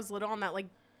watch her when I was little on that like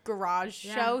garage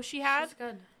Yeah. show she had. She's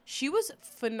good. She was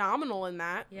phenomenal in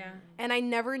that. Yeah. And I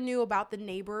never knew about the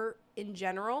neighbor in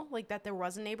general, like that there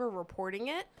was a neighbor reporting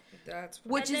it, That's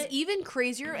which And is it- even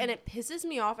crazier, and it pisses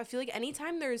me off. I feel like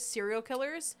anytime there's serial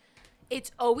killers,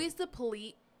 it's always the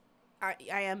police. I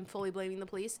am fully blaming the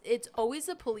police. It's always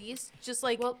the police just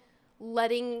like Well,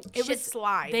 letting shit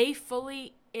slide. They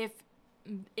fully,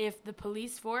 if the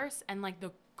police force and like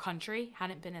the country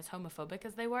hadn't been as homophobic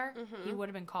as they were, he would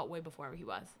have been caught way before he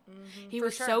was. He For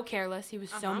was sure. so careless. He was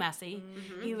so messy.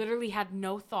 He literally had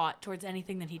no thought towards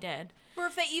anything that he did. or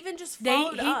if they even just They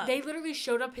followed up. they literally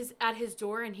showed up at his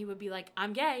door and he would be like,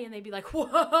 "I'm gay," and they'd be like,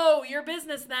 "Whoa, your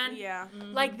business then." yeah.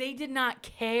 Like they did not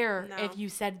care No. if you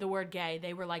said the word gay.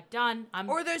 They were like, "Done."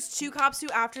 Or there's two cops who,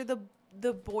 after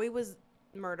the boy was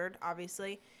murdered,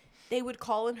 obviously, they would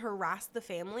call and harass the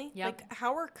family. Yep. Like,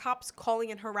 how are cops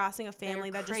calling and harassing a family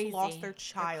They're that just lost their They're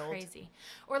child? crazy.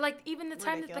 Or like even the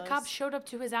time that the Ridiculous. cops showed up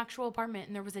to his actual apartment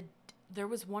and there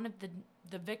was one of the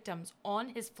victims on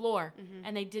his floor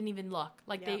and they didn't even look.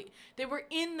 Like Yep. they were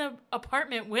in the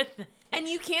apartment with them. And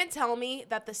you can't tell me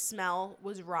that the smell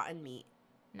was rotten meat.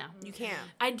 No. You can't.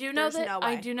 I do know There's that no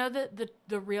I way. do know that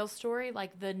the real story,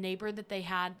 like the neighbor that they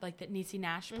had, like that Niecy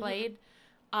Nash played,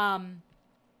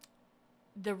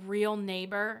 the real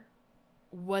neighbor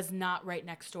was not right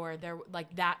next door. There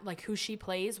like who she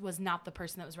plays was not the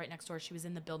person that was right next door. She was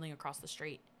in the building across the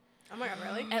street. Oh my god,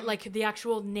 really? And like the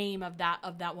actual name of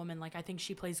that woman, like I think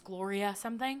she plays Gloria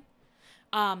something.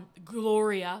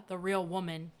 Gloria, the real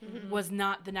woman, was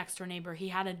not the next door neighbor. He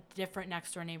had a different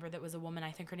next door neighbor that was a woman.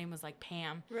 I think her name was like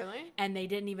Pam. Really? And they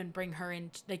didn't even bring her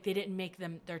in. Like they didn't make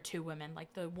them their two women.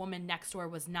 Like the woman next door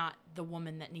was not the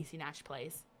woman that Niecy Nash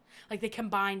plays. Like they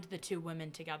combined the two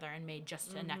women together and made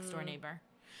just a next door neighbor.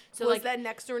 So Was like that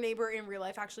next door neighbor in real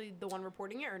life actually the one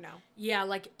reporting it, or no? yeah,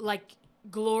 like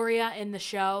Gloria in the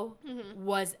show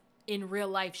was in real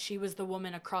life. She was the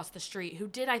woman across the street who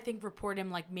did, I think, report him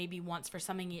like maybe once for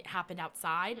something that happened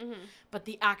outside. But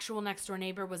the actual next door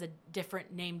neighbor was a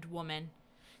different named woman.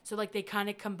 So like they kind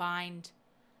of combined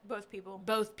Both people.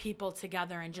 people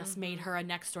together and just made her a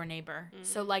next door neighbor.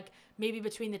 So like maybe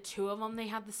between the two of them they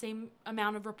had the same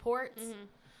amount of reports.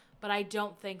 But I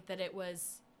don't think that it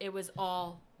was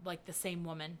all like the same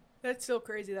woman. That's still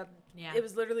crazy that Yeah. it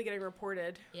was literally getting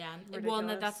reported. Yeah. Ridiculous. Well,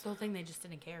 and that's the whole thing. They just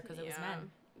didn't care because it was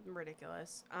men.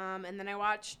 Ridiculous. And then I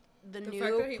watched the The new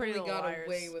fact that he Pretty only Little got Liars.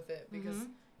 away with it because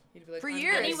he'd be like, For "I'm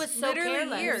years. gay." And he was so Literally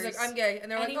careless. years. He's like, "I'm gay,"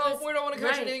 and they're And like, he "Oh, was- we don't want to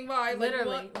catch right. you getting by." Like,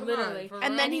 Literally, what? Come literally. on, for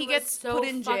And real? then he was gets so put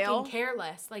in jail. fucking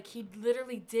careless. Like he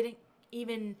literally didn't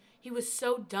even. He was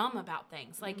so dumb about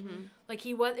things. Like, like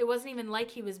he was. It wasn't even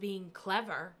like he was being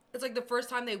clever. It's like the first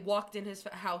time they walked in his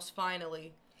house.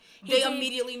 Finally, He they gave-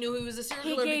 immediately knew he was a serial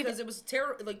he killer gave- because it was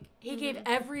terrible. Like He gave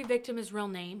every victim his real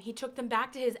name. He took them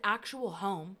back to his actual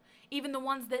home, even the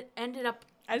ones that ended up.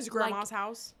 At his grandma's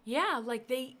house. Yeah, like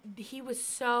he was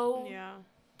so Yeah.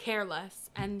 careless,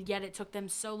 and yet it took them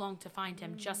so long to find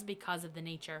him just because of the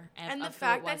nature And of the who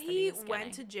fact it that was he was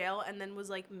went to getting. jail and then was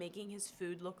like making his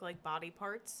food look like body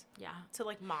parts Yeah. to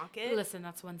like mock it. Listen,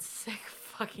 that's one sick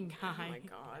fucking guy. Oh my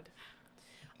god.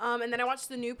 And then I watched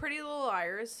the new Pretty Little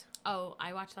Liars. Oh,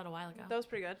 I watched that a while ago. That was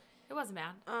pretty good. It wasn't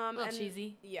bad. A little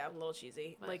cheesy. Yeah, a little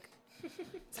cheesy. But- Like,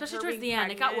 Especially her towards being the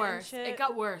end, it got pregnant and worse. shit. It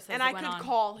got worse as and it I went could on.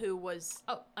 call who was.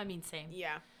 Oh, I mean, same.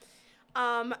 Yeah.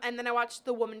 And then I watched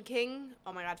The Woman King.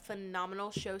 Oh my god, phenomenal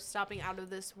show, stopping out of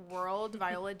this world.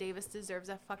 Viola Davis deserves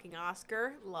a fucking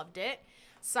Oscar. Loved it.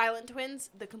 Silent Twins,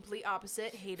 the complete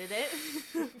opposite. Hated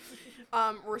it.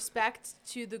 Respect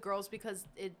to the girls because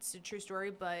it's a true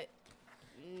story, but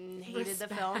hated the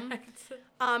film. Respect.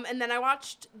 And then I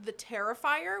watched The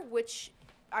Terrifier, which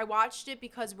I watched it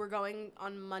because we're going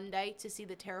on Monday to see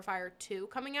The Terrifier 2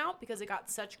 coming out because it got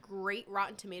such great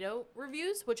Rotten Tomato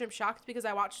reviews, which I'm shocked because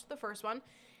I watched the first one.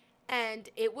 And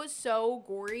it was so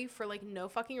gory for like no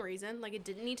fucking reason. Like it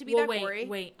didn't need to be Well, that gory.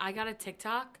 wait. I got a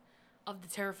TikTok of The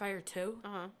Terrifier 2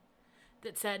 Uh-huh.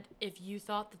 that said if you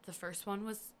thought that the first one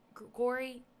was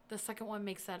gory, the second one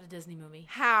makes that a Disney movie.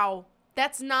 How?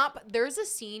 That's not. There's a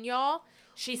scene, y'all.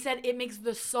 She said it makes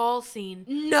the Saw scene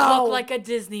No. look like a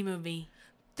Disney movie.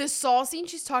 The saw scene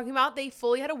she's talking about, they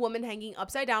fully had a woman hanging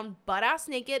upside down, butt ass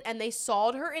naked, and they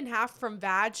sawed her in half from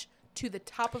vag to the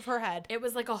top of her head. It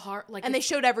was like a horror, like And they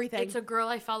showed everything. It's a girl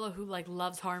I follow who like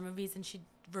loves horror movies, and she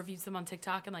reviews them on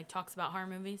TikTok and like talks about horror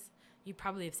movies. You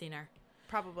probably have seen her.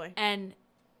 Probably. And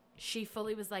she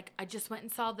fully was like, I just went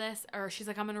and saw this, or she's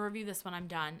like, I'm gonna review this when I'm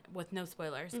done with no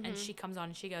spoilers. And she comes on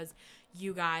and she goes,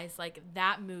 you guys, like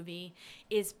that movie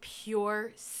is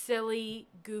pure silly,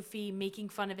 goofy, making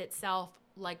fun of itself,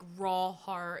 like raw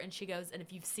horror. And she goes, and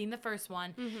if you've seen the first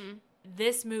one,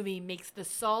 this movie makes the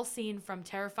Saw scene from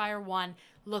Terrifier 1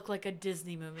 look like a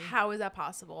Disney movie. How is that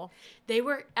possible? They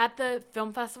were at the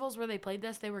film festivals where they played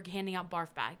this. They were handing out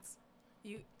barf bags.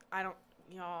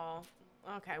 Y'all.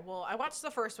 Okay, well, I watched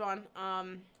the first one.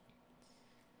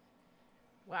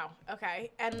 Wow.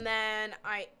 Okay, and then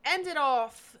I ended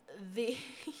off the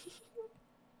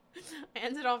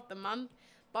month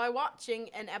by watching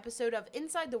an episode of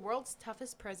Inside the World's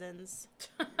Toughest Prisons.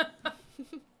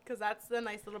 Because that's the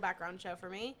nice little background show for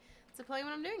me to play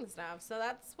when I'm doing stuff. So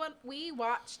that's what we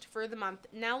watched for the month.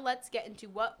 Now let's get into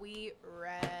what we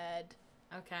read.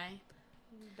 Okay.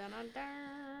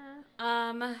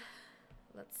 Dun-dun-dun.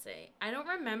 Let's see. I don't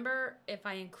remember if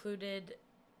I included.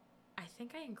 I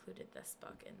think I included this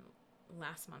book in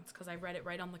last month's because I read it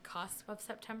right on the cusp of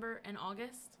September and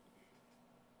August.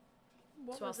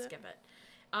 What So I'll was it? skip it.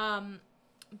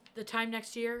 The Time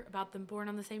Next Year about them born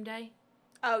on the same day.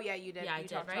 Oh, yeah, you did. Yeah, I you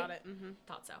did, talked right? about it. Mm-hmm.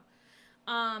 Thought so.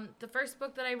 The first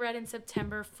book that I read in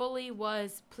September fully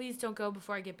was Please Don't Go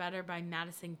Before I Get Better by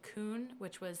Madison Kuhn,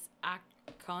 which was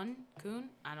Kuhn?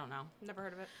 I don't know. Never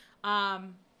heard of it.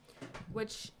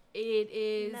 Which it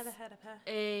is Never heard of her.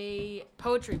 a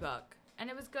poetry book. And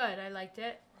it was good. I liked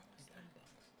it.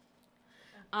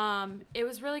 It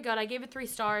was really good. I gave it 3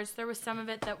 stars. There was some of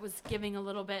it that was giving a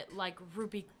little bit like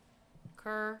Rupi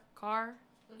Kaur.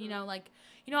 You know,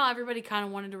 how everybody kind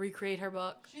of wanted to recreate her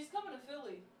book. She's coming to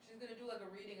Philly. She's gonna do like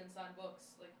a reading and sign books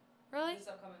like Really? this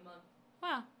upcoming month.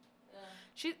 Wow.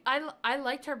 Yeah. I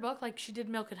liked her book. Like she did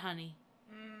Milk and Honey.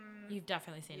 You've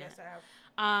definitely seen Yes, it.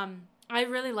 I have. I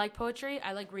really like poetry.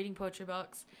 I like reading poetry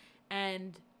books,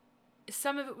 and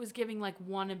some of it was giving like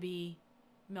wannabe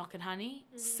Milk and Honey.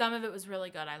 Some of it was really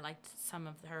good. I liked some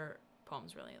of her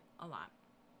poems really a lot.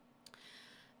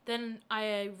 Then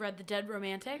I read The Dead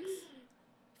Romantics.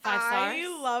 5 stars.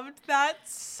 I loved that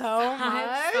so 5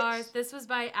 much. stars. This was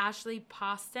by Ashley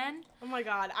Poston. Oh my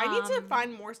god. I need to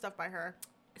find more stuff by her.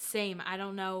 Same. I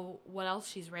don't know what else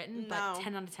she's written, but No.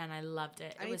 10 out of 10. I loved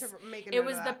it. I need to make a It note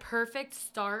was of the that. perfect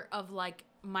start of like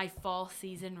my fall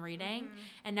season reading,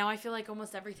 and now I feel like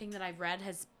almost everything that I've read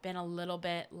has been a little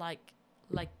bit like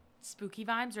spooky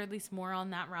vibes, or at least more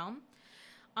on that realm.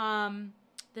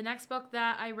 The next book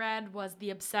that I read was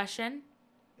The Obsession,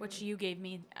 which you gave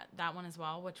me that one as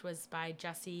well, which was by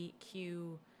Jessie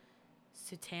Q.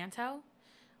 Sutanto.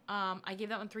 I gave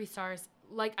that one 3 stars.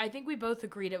 Like, I think we both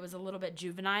agreed it was a little bit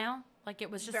juvenile. Like, it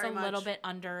was just Very a little much. bit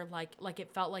under, like it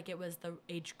felt like it was the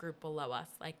age group below us,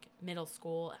 like middle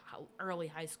school, early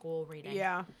high school reading.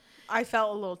 Yeah. I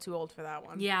felt a little too old for that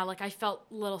one. Yeah, like I felt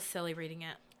a little silly reading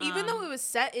it. Even though it was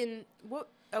set in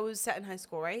it was set in high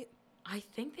school, right? I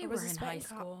think they Or were was it in set high in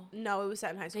school. No, it was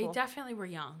set in high They school. definitely were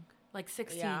young, like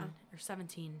 16 Yeah. or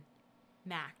 17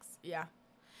 max. Yeah.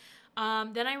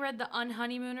 Then I read The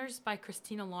Unhoneymooners by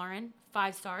Christina Lauren.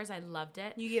 5 stars. I loved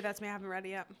it. You gave that to me. I haven't read it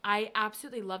yet. I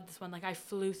absolutely loved this one. Like, I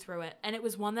flew through it. And it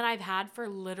was one that I've had for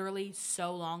literally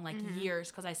so long, like years,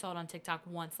 because I saw it on TikTok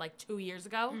once, like 2 years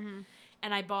ago.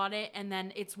 And I bought it. And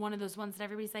then it's one of those ones that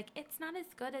everybody's like, it's not as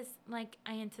good as, like,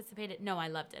 I anticipated. No, I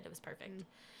loved it. It was perfect.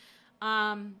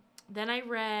 Then I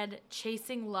read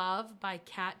Chasing Love by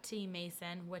Kat T.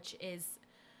 Mason, which is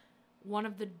one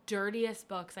of the dirtiest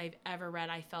books I've ever read.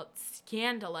 I felt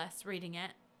scandalous reading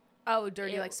it. Oh,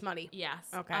 dirty, It- like smutty. Yes.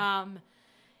 Okay.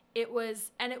 It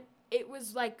was, and it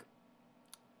was like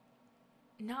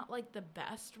not like the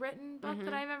best written book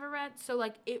that I've ever read. So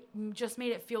like it just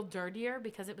made it feel dirtier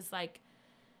because it was like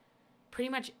pretty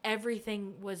much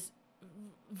everything was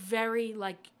very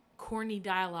like corny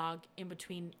dialogue in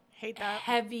between Hate that.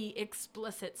 heavy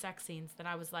explicit sex scenes that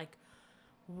I was like,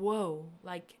 whoa,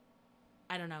 like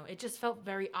I don't know. It just felt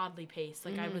very oddly paced.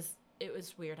 Like it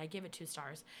was weird. I gave it 2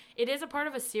 stars. It is a part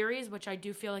of a series, which I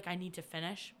do feel like I need to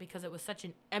finish because it was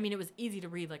it was easy to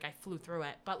read. Like I flew through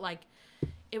it, but like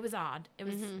it was odd. It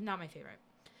was not my favorite.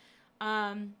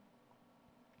 Then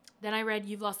I read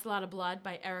You've Lost a Lot of Blood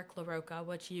by Eric LaRocca,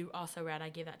 which you also read. I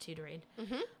gave that to you to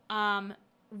read.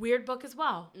 Weird book as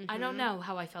well. I don't know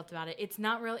how I felt about it. It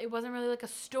wasn't really like a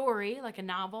story, like a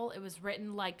novel. It was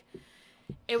written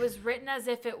as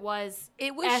if it was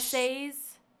essays.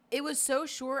 It was so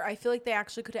short. I feel like they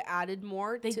actually could have added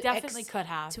more. They definitely could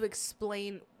have. to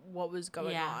explain what was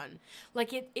going on.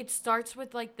 Like it starts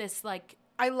with like this like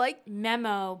I like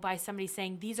memo by somebody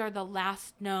saying these are the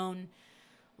last known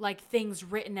like things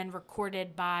written and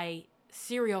recorded by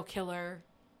serial killer,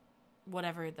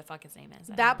 whatever the fuck his name is.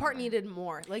 I that don't part remember. needed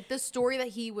more. Like the story that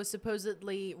he was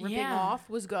supposedly ripping Yeah. off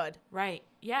was good, Right.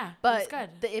 Yeah. but it's good.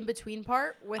 the in between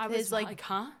part with I his was like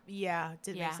huh? didn't Yeah.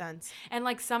 make sense. And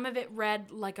like some of it read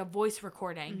like a voice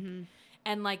recording.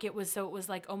 And like it was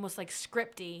like almost like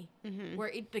scripty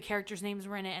where the characters' names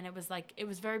were in it, and it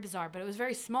was very bizarre, but it was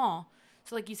very small.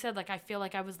 left, like you said, like I feel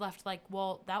like I was left like,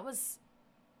 well, that was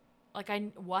like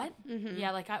what? Mm-hmm.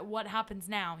 Yeah, like what happens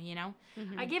now, you know?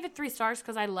 I gave it 3 stars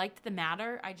because I liked the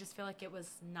matter. I just feel like it was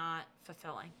not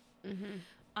fulfilling.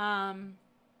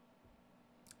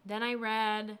 Then I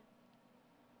read,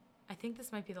 I think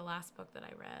this might be the last book that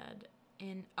I read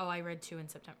I read 2 in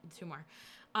September, 2 more.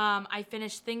 I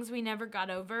finished Things We Never Got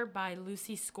Over by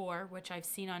Lucy Score, which I've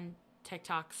seen on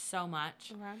TikTok so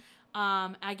much. Okay.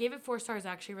 I gave it 4 stars.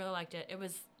 I actually really liked it.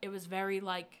 It was very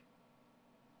like,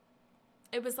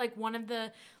 it was like one of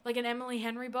the, like an Emily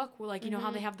Henry book where like, you know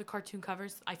how they have the cartoon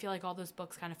covers? I feel like all those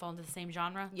books kind of fall into the same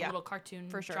genre. Yeah. The little cartoon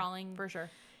For sure. drawing. For sure.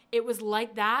 It was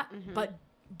like that,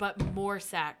 but more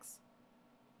sex.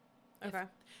 Okay.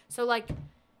 So like,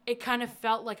 it kind of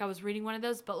felt like I was reading one of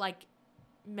those, but like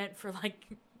meant for like,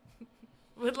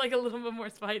 with like a little bit more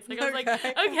spice. Like I was like,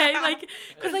 okay, like,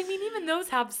 because I mean, even those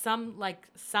have some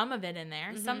of it in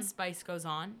there. Some spice goes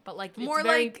on, but like More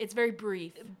like- it's very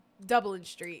brief. Dublin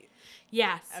Street.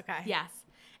 Yes. Okay. Yes.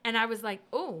 And I was like,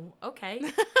 oh, okay.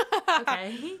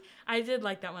 Okay. I did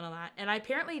like that one a lot. And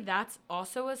apparently that's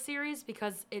also a series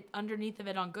because it underneath of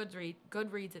it on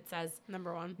Goodreads it says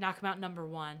Number 1. Knock 'em Out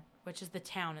 #1, which is the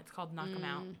town. It's called Knock 'em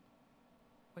Out.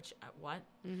 Which what?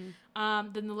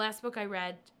 Then the last book I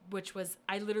read, which was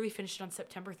I literally finished it on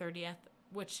September 30th,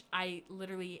 which I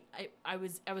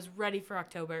was ready for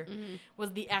October,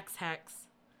 was The Ex-Hex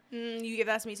You give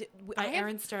that to me too. by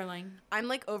Erin Sterling. I'm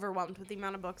like overwhelmed with the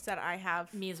amount of books that I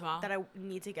have Me as well. that I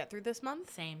need to get through this month.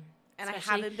 Same. And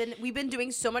Especially- we've been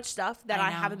doing so much stuff that I I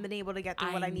know. haven't been able to get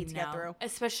through what I need to get know. through.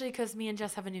 Especially because me and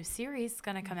Jess have a new series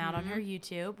going to come out on her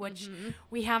YouTube, which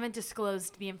we haven't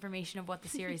disclosed the information of what the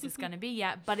series is going to be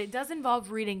yet, but it does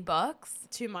involve reading books,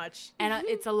 Too much. and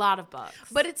it's a lot of books.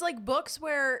 But it's like books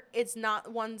where it's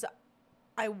not ones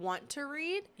I want to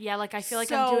read. yeah, like I feel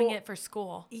like I'm doing So- it for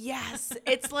school. Yes.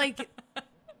 It's like,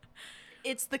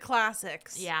 it's the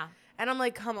classics. Yeah. And I'm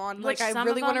like, come on. Which Like, I some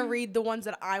really of want to them- read the ones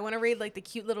that I want to read, like the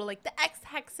cute little, like the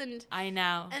Ex-Hex and I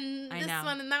know. I this know.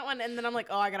 one and that one. And then I'm like,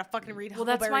 oh, I got to fucking read Well,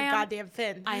 that's Huckleberry why I'm- Goddamn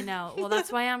Finn. I know. Well,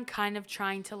 that's why I'm kind of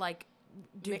trying to like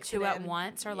do Mix 2 it at in.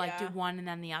 once or like do Yeah. one and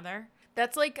then the other.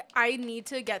 That's like, I need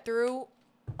to get through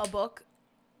a book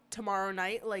tomorrow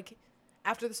night, like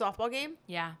after the softball game.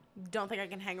 Yeah. Don't think I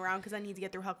can hang around because I need to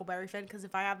get through Huckleberry Finn. Because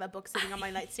if I have that book sitting on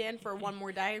my nightstand for one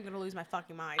more day, I'm gonna lose my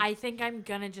fucking mind. I think I'm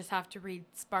gonna just have to read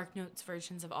Spark Notes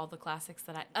versions of all the classics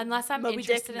that unless I'm Moby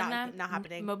interested Dick, in them. not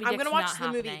happening. Moby I'm Dick's gonna watch not the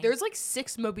movie. happening. There's like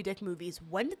 6 Moby Dick movies.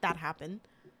 When did that happen?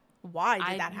 Why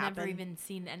did that I've happen? never even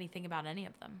seen anything about any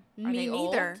of them. Are Me they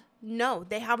neither. old? No,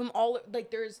 they have them all.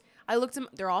 Like I looked them.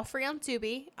 They're all free on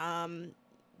Tubi.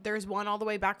 There's one all the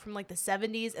way back from like the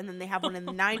 70s, and then they have one in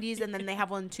the 90s, and then they have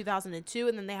one in 2002,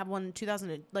 and then they have one in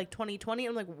 2020.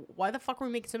 I'm like, why the fuck are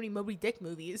we making so many Moby Dick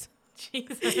movies?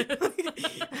 Jesus.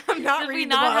 I'm not Did we reading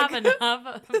not the book.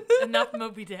 have enough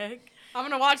Moby Dick? I'm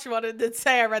gonna watch one and then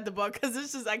say I read the book because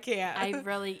it's just I can't. I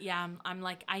really, yeah. I'm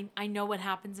like, I know what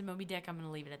happens in Moby Dick. I'm gonna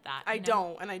leave it at that. I you know?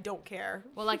 don't, and I don't care.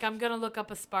 Well, like I'm gonna look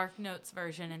up a Spark Notes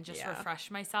version and just Yeah.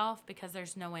 refresh myself because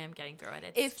there's no way I'm getting through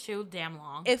it. It's too damn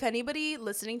long. If anybody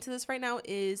listening to this right now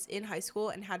is in high school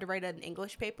and had to write an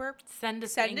English paper, Send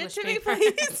us send the it English to me, paper.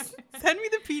 please. Send me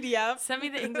the PDF. Send me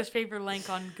the English paper link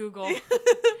on Google.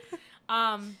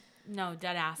 No,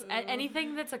 dead ass.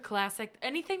 Anything that's a classic,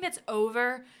 anything that's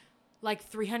over like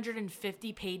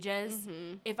 350 pages,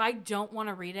 if I don't want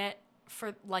to read it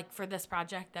for this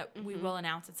project that we will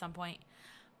announce at some point,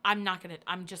 I'm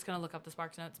just gonna look up the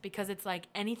Sparks Notes because it's like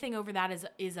anything over that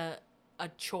is a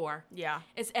chore. Yeah,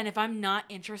 And if I'm not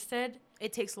interested,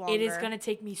 it takes longer. it is gonna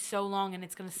take me so long and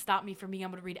it's gonna stop me from being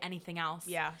able to read anything else.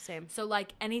 Yeah, same. So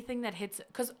like anything that hits,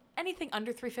 because anything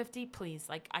under 350, please,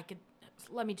 like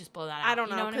let me just blow that out. I don't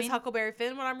know You know what because I mean? Huckleberry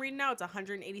Finn, what I'm reading now, it's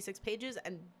 186 pages,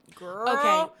 and girl,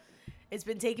 Okay. it's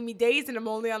been taking me days, and I'm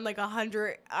only on like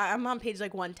 100. I'm on page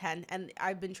like 110, and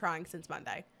I've been trying since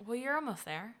Monday. Well, you're almost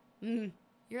there. Mm.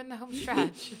 You're in the home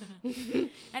stretch.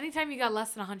 Anytime you got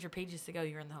less than 100 pages to go,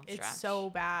 you're in the home stretch. It's so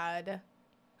bad.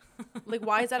 Like,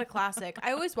 why is that a classic?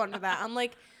 I always wonder that. I'm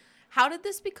like, how did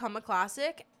this become a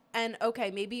classic? And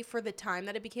okay, maybe for the time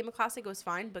that it became a classic, it was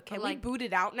fine. But can we like, boot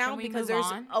it out now can we because move there's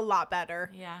on? a lot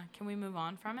better? Yeah. Can we move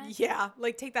on from it? Yeah,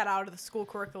 like take that out of the school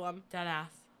curriculum. Dead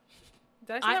ass.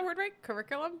 Did I say that word right?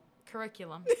 Curriculum.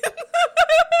 Curriculum.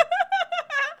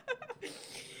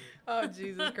 Oh,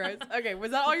 Jesus Christ. Okay,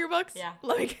 was that all your books? Yeah.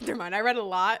 Let me get through mine. I read a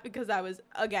lot because I was,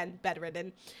 again,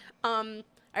 bedridden.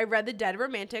 I read The Dead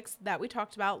Romantics that we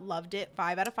talked about. Loved it.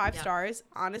 5 out of 5 Yep. stars.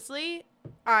 Honestly,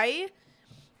 I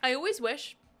always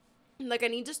wish, like, I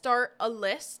need to start a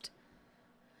list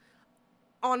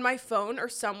on my phone or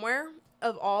somewhere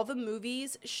of all the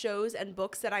movies, shows, and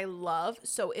books that I love.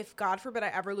 So if, God forbid, I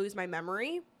ever lose my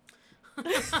memory, You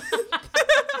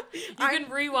can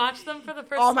rewatch them for the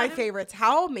first all time. my favorites.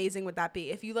 How amazing would that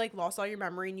be if you like lost all your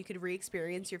memory and you could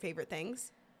re-experience your favorite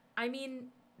things? I mean,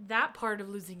 that part of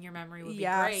losing your memory would be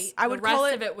Yes. great. I would the rest call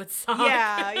it- of it would suck.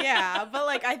 Yeah, but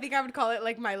like I think I would call it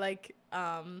like my like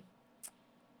what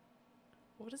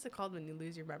is it called when you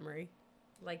lose your memory?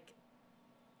 Like,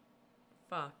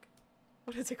 fuck.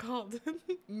 What is it called?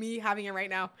 Me having it right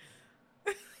now.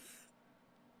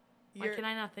 Why can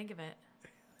I not think of it?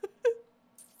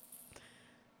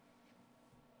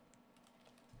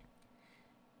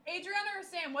 Adriana or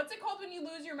Sam, what's it called when you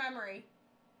lose your memory?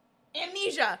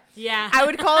 Amnesia. Yeah. I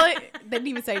would call it. Didn't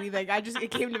even say anything.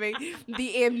 It came to me.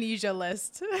 The amnesia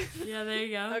list. Yeah, there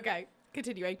you go. Okay,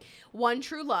 continuing. One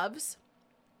True Loves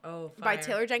Oh, by fire.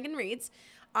 Taylor Jenkins Reid.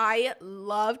 I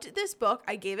loved this book.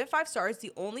 I gave it 5 stars.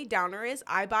 The only downer is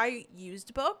I buy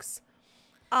used books.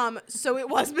 So it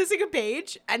was missing a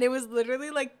page, and it was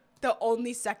literally like the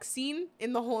only sex scene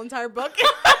in the whole entire book.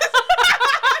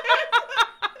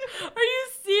 Are you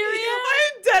serious?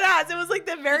 I'm dead ass. It was like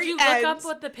the very Did you end. look up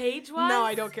what the page was? No,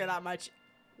 I don't care that much.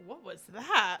 What was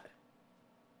that?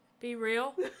 Be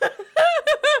real.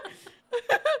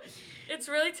 It's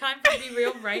really time for Be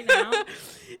Real right now.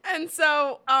 And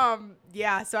so,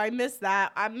 yeah, so I missed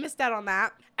that. I missed out on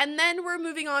that. And then we're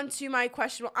moving on to my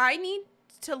question. I need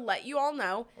to let you all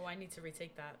know. Oh, I need to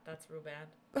retake that. That's real bad.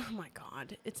 Oh my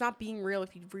God. It's not being real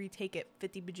if you retake it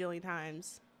 50 bajillion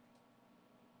times.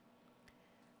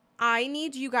 I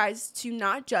need you guys to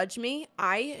not judge me.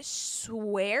 I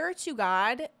swear to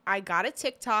God, I got a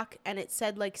TikTok and it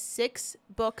said like 6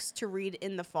 books to read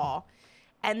in the fall.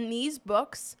 And these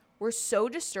books were so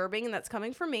disturbing, and that's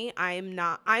coming from me.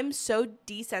 I'm so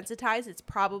desensitized. It's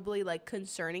probably like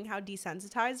concerning how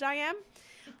desensitized I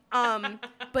am.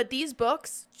 But these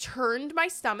books turned my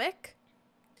stomach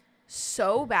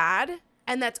so bad.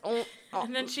 And that's only.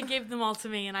 And then she gave them all to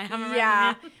me, and I haven't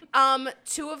Yeah. read them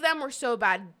 2 of them were so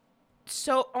bad.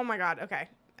 So, oh my God. Okay.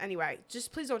 Anyway,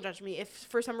 just please don't judge me. If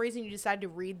for some reason you decide to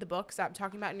read the books that I'm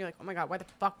talking about and you're like, oh my God, why the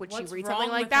fuck would What's she read wrong something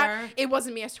like with that? her? It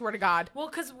wasn't me, I swear to God. Well,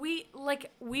 because we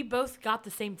both got the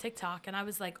same TikTok, and I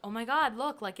was like, oh my God,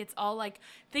 look, like it's all like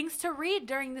things to read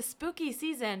during the spooky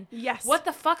season. Yes. What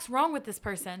the fuck's wrong with this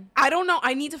person? I don't know.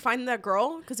 I need to find that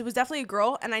girl because it was definitely a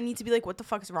girl, and I need to be like, what the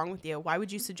fuck is wrong with you? Why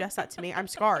would you suggest that to me? I'm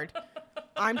scarred.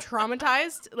 I'm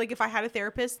traumatized. Like, if I had a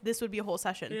therapist, this would be a whole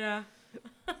session. Yeah.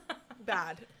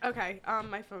 Bad. Okay.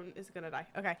 My phone is gonna die.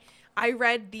 Okay. I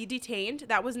read The Detained.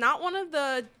 That was not one of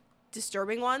the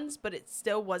disturbing ones, but it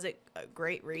still was a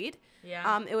great read.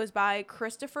 Yeah. It was by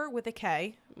Christopher with a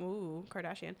K. Ooh,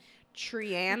 Kardashian.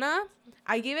 Triana.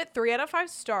 I gave it 3 out of 5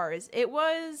 stars. It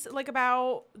was like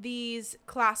about these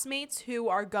classmates who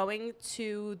are going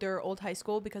to their old high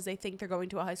school because they think they're going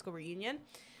to a high school reunion.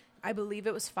 I believe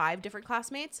it was 5 different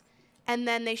classmates. And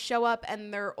then they show up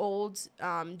and their old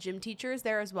gym teachers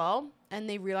there as well. And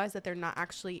they realize that they're not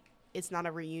actually, it's not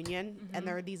a reunion. Mm-hmm. And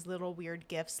there are these little weird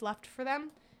gifts left for them.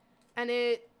 And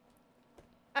I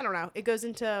don't know. It goes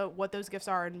into what those gifts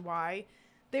are and why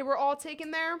they were all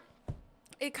taken there.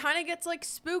 It kind of gets like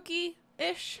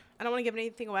spooky-ish. I don't want to give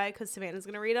anything away because Savannah's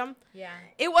going to read them. Yeah.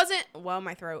 It wasn't,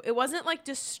 my throat. It wasn't like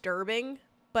disturbing,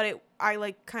 but I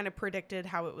like kind of predicted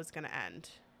how it was going to end.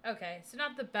 Okay, so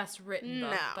not the best written book,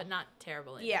 No. but not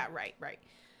terrible. Either. Yeah, right.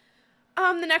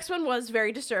 The next one was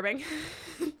very disturbing.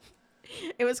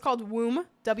 It was called Womb,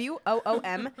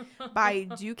 WOOM, by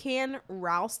Duquesne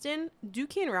Ralston.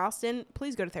 Duquesne Ralston,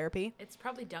 please go to therapy. It's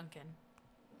probably Duncan.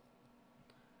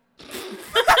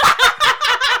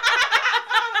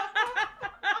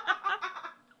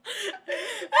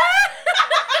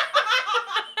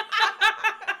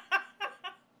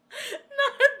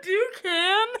 Not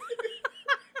Duquesne.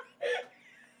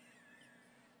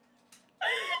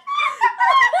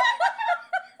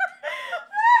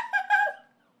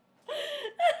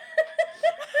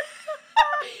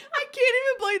 I can't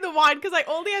even blame the wine because I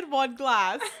only had 1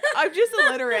 glass. I'm just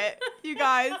illiterate, you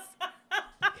guys.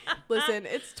 Listen,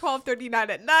 it's 12:39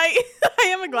 at night. I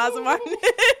am a glass of wine.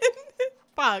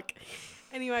 Fuck.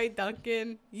 Anyway,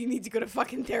 Duncan, you need to go to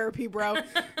fucking therapy, bro.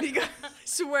 Because I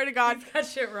swear to God, That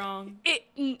shit wrong.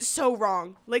 so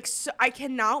wrong. Like, so, I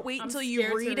cannot wait I'm until you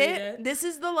scared to read read it. it. This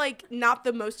is the like not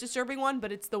the most disturbing one,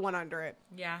 but it's the one under it.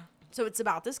 Yeah. So it's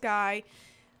about this guy.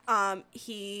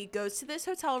 He goes to this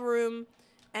hotel room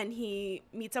and he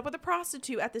meets up with a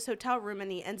prostitute at this hotel room,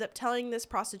 and he ends up telling this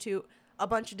prostitute a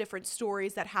bunch of different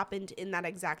stories that happened in that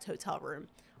exact hotel room.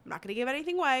 I'm not going to give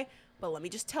anything away, but let me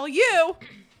just tell you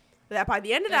that by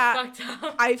the end of That's that, fucked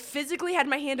up. I physically had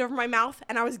my hand over my mouth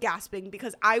and I was gasping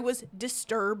because I was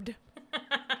disturbed.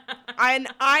 And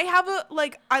I have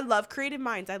I love creative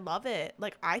minds. I love it.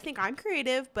 Like, I think I'm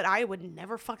creative, but I would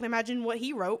never fucking imagine what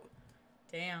he wrote.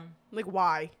 Damn. Like,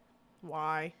 why?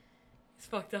 Why? It's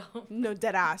fucked up. No,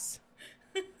 dead ass.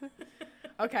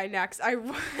 Okay, next. I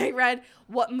read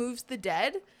What Moves the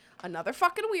Dead. Another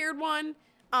fucking weird one.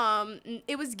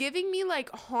 It was giving me, like,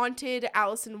 haunted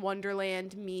Alice in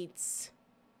Wonderland meets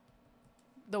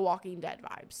The Walking Dead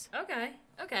vibes. Okay.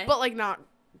 But, like, not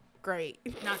great.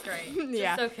 Not great.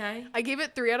 Yeah. Just okay. I gave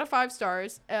it 3 out of 5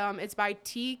 stars. It's by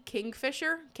T.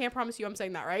 Kingfisher. Can't promise you I'm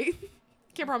saying that right.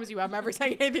 Can't promise you I'm ever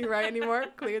saying anything right anymore,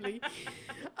 clearly.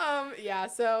 Yeah,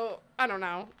 so I don't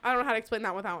know. I don't know how to explain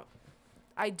that without...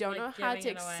 I don't know how to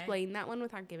explain that one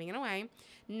without giving it away.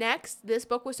 Next, this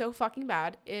book was so fucking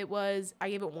bad. I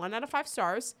gave it 1 out of 5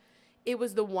 stars. It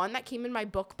was the one that came in my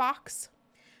book box.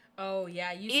 Oh,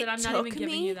 yeah. You It said I'm not even took giving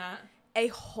me you that. A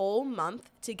whole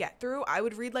month to get through. I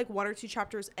would read like 1 or 2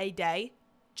 chapters a day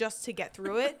just to get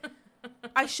through it.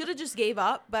 I should have just gave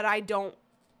up, but I don't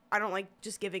like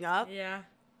just giving up. Yeah.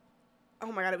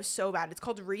 Oh my God, it was so bad. It's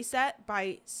called Reset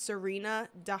by Serena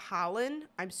DeHaalen.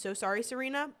 I'm so sorry,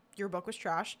 Serena. Your book was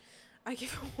trash. I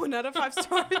give it 1 out of 5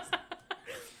 stars.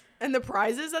 And the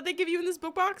prizes that they give you in this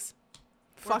book box?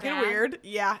 Fucking bad? weird.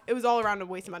 Yeah, it was all around a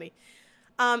waste of money.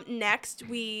 Next,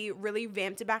 we really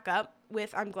vamped it back up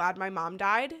with I'm Glad My Mom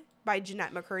Died by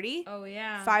Jeanette McCurdy. Oh,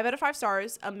 yeah. 5 out of 5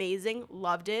 stars. Amazing.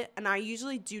 Loved it. And I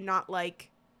usually do not like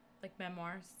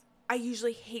memoirs. I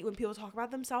usually hate when people talk about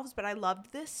themselves, but I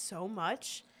loved this so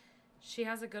much. She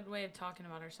has a good way of talking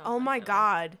about herself. Oh I my feel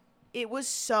God. It was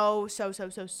so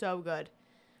good.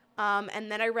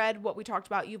 And then I read what we talked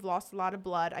about, You've Lost a Lot of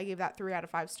Blood. I gave that 3 out of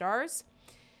 5 stars.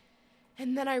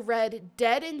 And then I read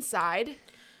Dead Inside.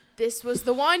 This was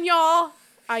the one, y'all.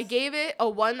 I gave it a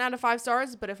 1 out of 5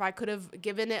 stars, but if I could have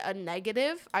given it a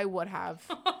negative, I would have.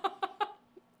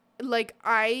 Like,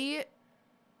 I'm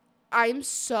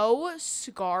so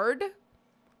scarred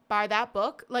by that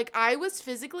book. Like, I was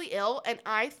physically ill, and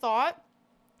I thought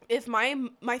if my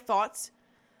thoughts,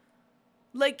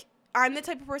 like, I'm the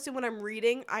type of person when I'm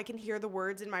reading, I can hear the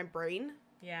words in my brain.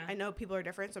 Yeah. I know people are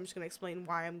different, so I'm just going to explain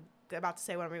why I'm about to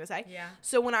say what I'm going to say. Yeah.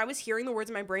 So when I was hearing the words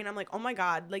in my brain, I'm like, oh my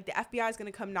God, like the FBI is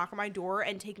going to come knock on my door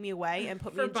and take me away and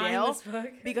put me in jail this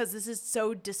book. because this is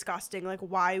so disgusting. Like,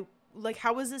 why, like,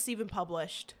 how was this even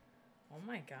published? Oh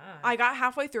my God. I got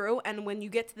halfway through, and when you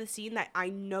get to the scene that I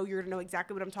know you're going to know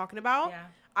exactly what I'm talking about, Yeah.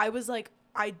 I was like,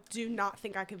 I do not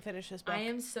think I can finish this book. I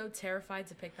am so terrified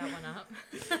to pick that one up.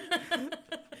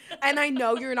 And I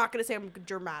know you're not going to say I'm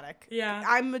dramatic. Yeah.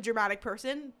 I'm a dramatic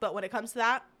person, but when it comes to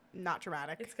that, not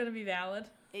dramatic. It's going to be valid.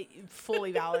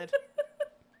 Fully valid.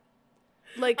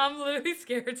 Like, I'm literally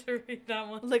scared to read that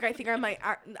one. like I think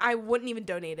I wouldn't even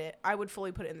donate it. I would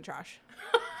fully put it in the trash.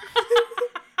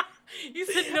 You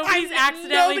said nobody's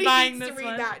accidentally buying this to read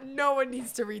one. that. No one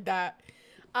needs to read that.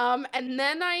 And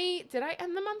then did I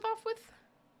end the month off with?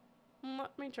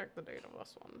 Let me check the date of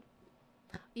this one.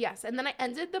 Yes, and then I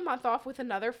ended the month off with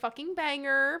another fucking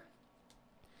banger.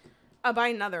 By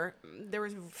another, there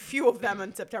was a few of them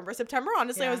in September. September,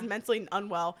 honestly, I was Yeah. mentally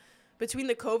unwell. Between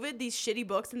the COVID, these shitty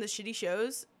books, and the shitty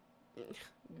shows,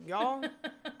 y'all,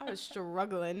 I was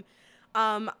struggling.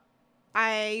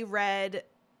 I read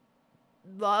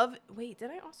Love. Wait,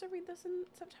 did I also read this in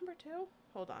September too?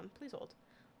 Hold on, please hold.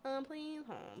 Please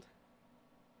hold.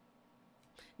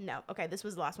 No, okay, this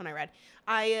was the last one I read.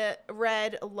 I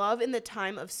read Love in the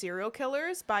Time of Serial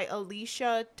Killers by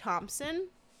Alicia Thompson.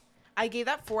 I gave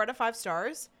that 4 out of 5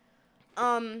 stars.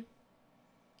 You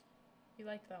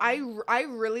like that one? I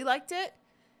really liked it.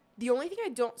 The only thing I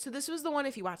don't... So this was the one,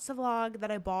 if you watched the vlog,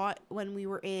 that I bought when we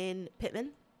were in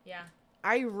Pittman. Yeah.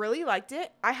 I really liked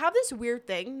it. I have this weird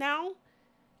thing now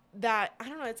that, I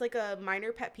don't know, it's like a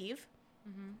minor pet peeve.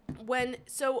 Mm-hmm.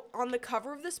 So on the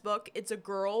cover of this book, it's a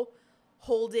girl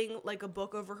holding like a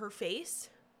book over her face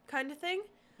kind of thing.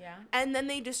 Yeah. And then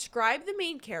they describe the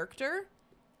main character,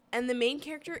 and the main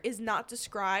character is not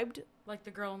described. Like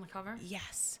the girl on the cover?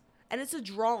 Yes. And it's a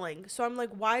drawing. So I'm like,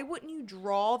 why wouldn't you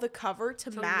draw the cover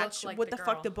to match look like what the the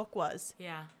fuck girl. the book was?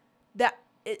 Yeah.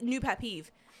 New pet peeve.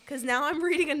 Because now I'm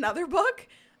reading another book,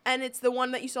 and it's the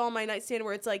one that you saw on my nightstand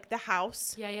where it's like the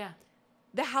house. Yeah, yeah.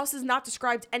 The house is not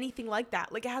described anything like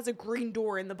that. Like, it has a green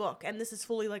door in the book, and this is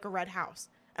fully like a red house.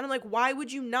 And I'm like, why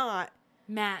would you not?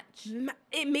 Match.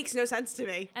 It makes no sense to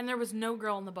me. And there was no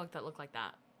girl in the book that looked like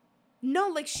that. No,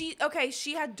 like she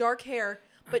had dark hair,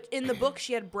 but in the book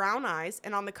she had brown eyes,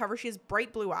 and on the cover she has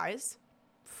bright blue eyes.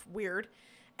 Weird.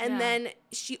 And Yeah. then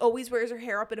she always wears her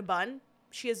hair up in a bun.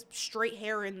 She has straight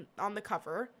hair on the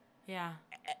cover. Yeah.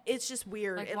 It's just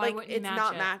weird. Like, It, why wouldn't you it's match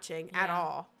not it? matching at Yeah.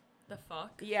 all. The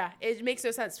fuck? Yeah, it makes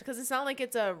no sense because it's not like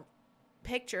it's a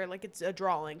picture, like it's a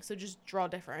drawing. So just draw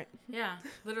different. Yeah.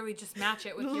 Literally just match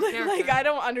it with your character. Like I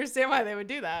don't understand why they would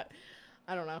do that.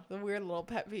 I don't know. The weird little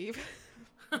pet peeve.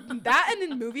 That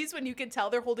and in movies when you can tell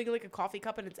they're holding like a coffee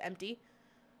cup and it's empty.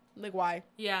 Like why?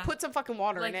 Yeah. Put some fucking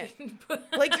water in like, it.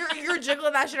 Like you're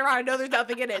jiggling that shit around. I know there's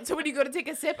nothing in it. So when you go to take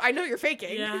a sip, I know you're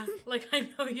faking. Yeah. Like I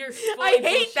know you're. I fully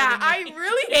hate that. bullshitting me. I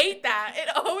really hate that. It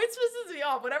always pisses me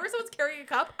off. Whenever someone's carrying a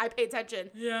cup, I pay attention.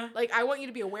 Yeah. Like I want you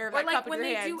to be aware of Or that like cup in when your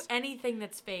they hands. do anything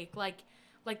that's fake,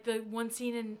 like the one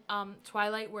scene in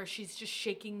Twilight where she's just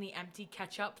shaking the empty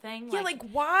ketchup thing. Yeah, like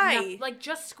why? Like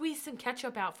just squeeze some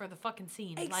ketchup out for the fucking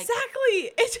scene.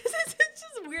 Exactly. It's just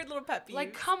a weird little pet peeve.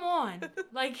 Like come on.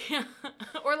 Like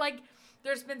or like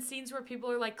there's been scenes where people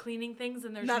are like cleaning things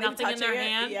and there's Not even nothing in their touching it,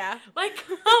 hand. yeah. Like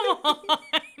come on.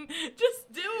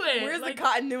 Just do it. Where's like, the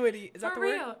continuity? Is that for the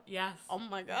real? word? Yes. Oh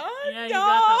my god. Yeah, you y'all.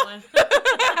 got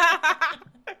that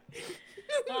one.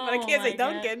 But I can't say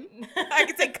Duncan. I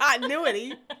can say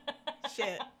continuity.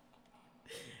 Shit.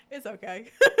 It's okay.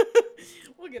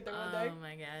 We'll get there one day. Oh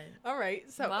my god. All right.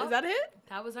 So Well, is that it?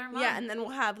 That was our month. Yeah, and then we'll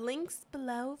have links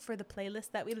below for the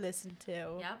playlist that we listen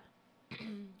to. Yep.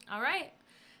 All right.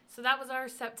 So that was our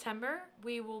September.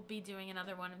 We will be doing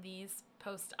another one of these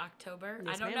post October.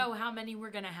 Yes, I don't ma'am. know how many we're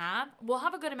going to have. We'll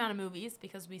have a good amount of movies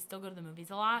because we still go to the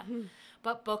movies a lot.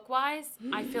 But book wise,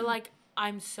 I feel like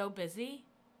I'm so busy.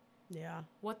 Yeah.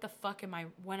 What the fuck am I?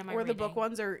 When am I Or reading? the book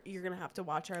ones are you're gonna have to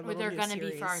watch our Or little they're new gonna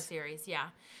series. be for our series, yeah.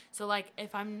 So like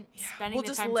if I'm spending We'll the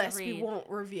just time list. to read, We won't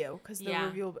review because the Yeah.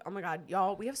 review. Oh my god,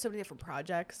 y'all! We have so many different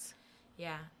projects.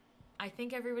 yeah, I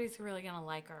think everybody's really gonna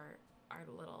like our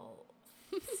little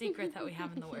secret that we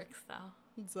have in the works, though.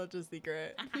 It's such a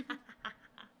secret.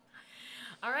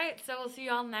 All right, so we'll see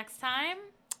you all next time.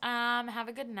 Have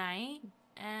a good night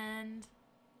and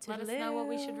let us know what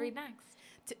we should read next.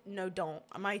 No, don't.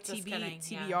 My Just kidding.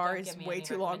 Yeah, TBR don't is give me way any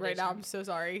too long right now. I'm recommendations. so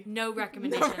sorry. No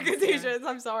recommendations. No recommendations.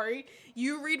 I'm sorry.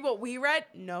 You read what we read.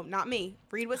 No, not me.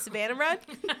 Read what Savannah read.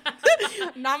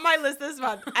 Not my list this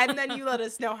month. And then you let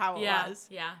us know how it Yeah, was.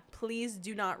 yeah, Please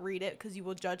do not read it because you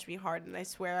will judge me hard, and I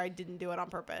swear I didn't do it on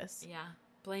purpose. yeah.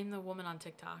 Blame the woman on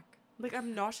TikTok. Like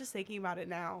I'm nauseous thinking about it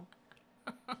now.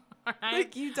 All right?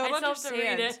 Like you don't I still have to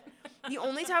read understand. it. The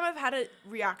only time I've had a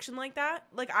reaction like that,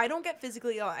 like I don't get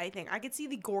physically ill at anything. I could see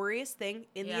the goriest thing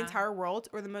in the Yeah. entire world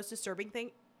or the most disturbing thing,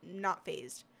 not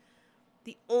phased.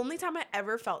 The only time I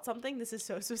ever felt something, this is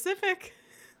so specific,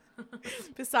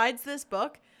 besides this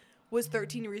book, was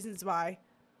 13 Reasons Why.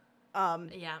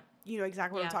 Yeah. You know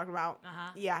exactly what I'm Yeah. talking about.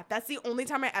 Uh-huh. Yeah, that's the only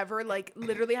time I ever like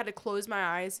literally had to close my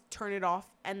eyes, turn it off,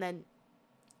 and then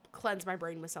cleanse my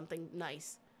brain with something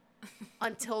nice.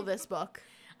 Until this book.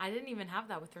 I didn't even have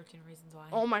that with 13 Reasons Why.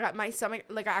 Oh my god, my stomach,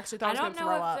 like I actually thought I I was don't gonna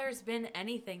know throw if up. there's been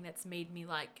anything that's made me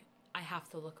like I have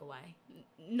to look away.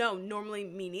 No, normally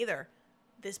me neither.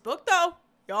 This book though,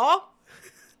 y'all.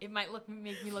 It might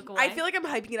make me look away. I feel like I'm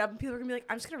hyping it up and people are gonna be like,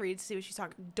 I'm just gonna read to see what she's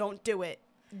talking. Don't do it.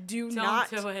 Don't not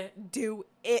do it. do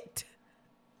it.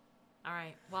 All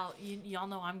right. Well, y'all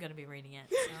know I'm gonna be reading it.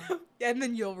 So. And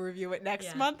then you'll review it next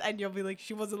Yeah. month and you'll be like,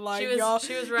 she wasn't lying, She y'all.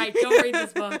 was right. Don't read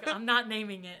this book. I'm not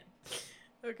naming it.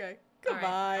 Okay. All right,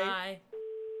 Goodbye. bye.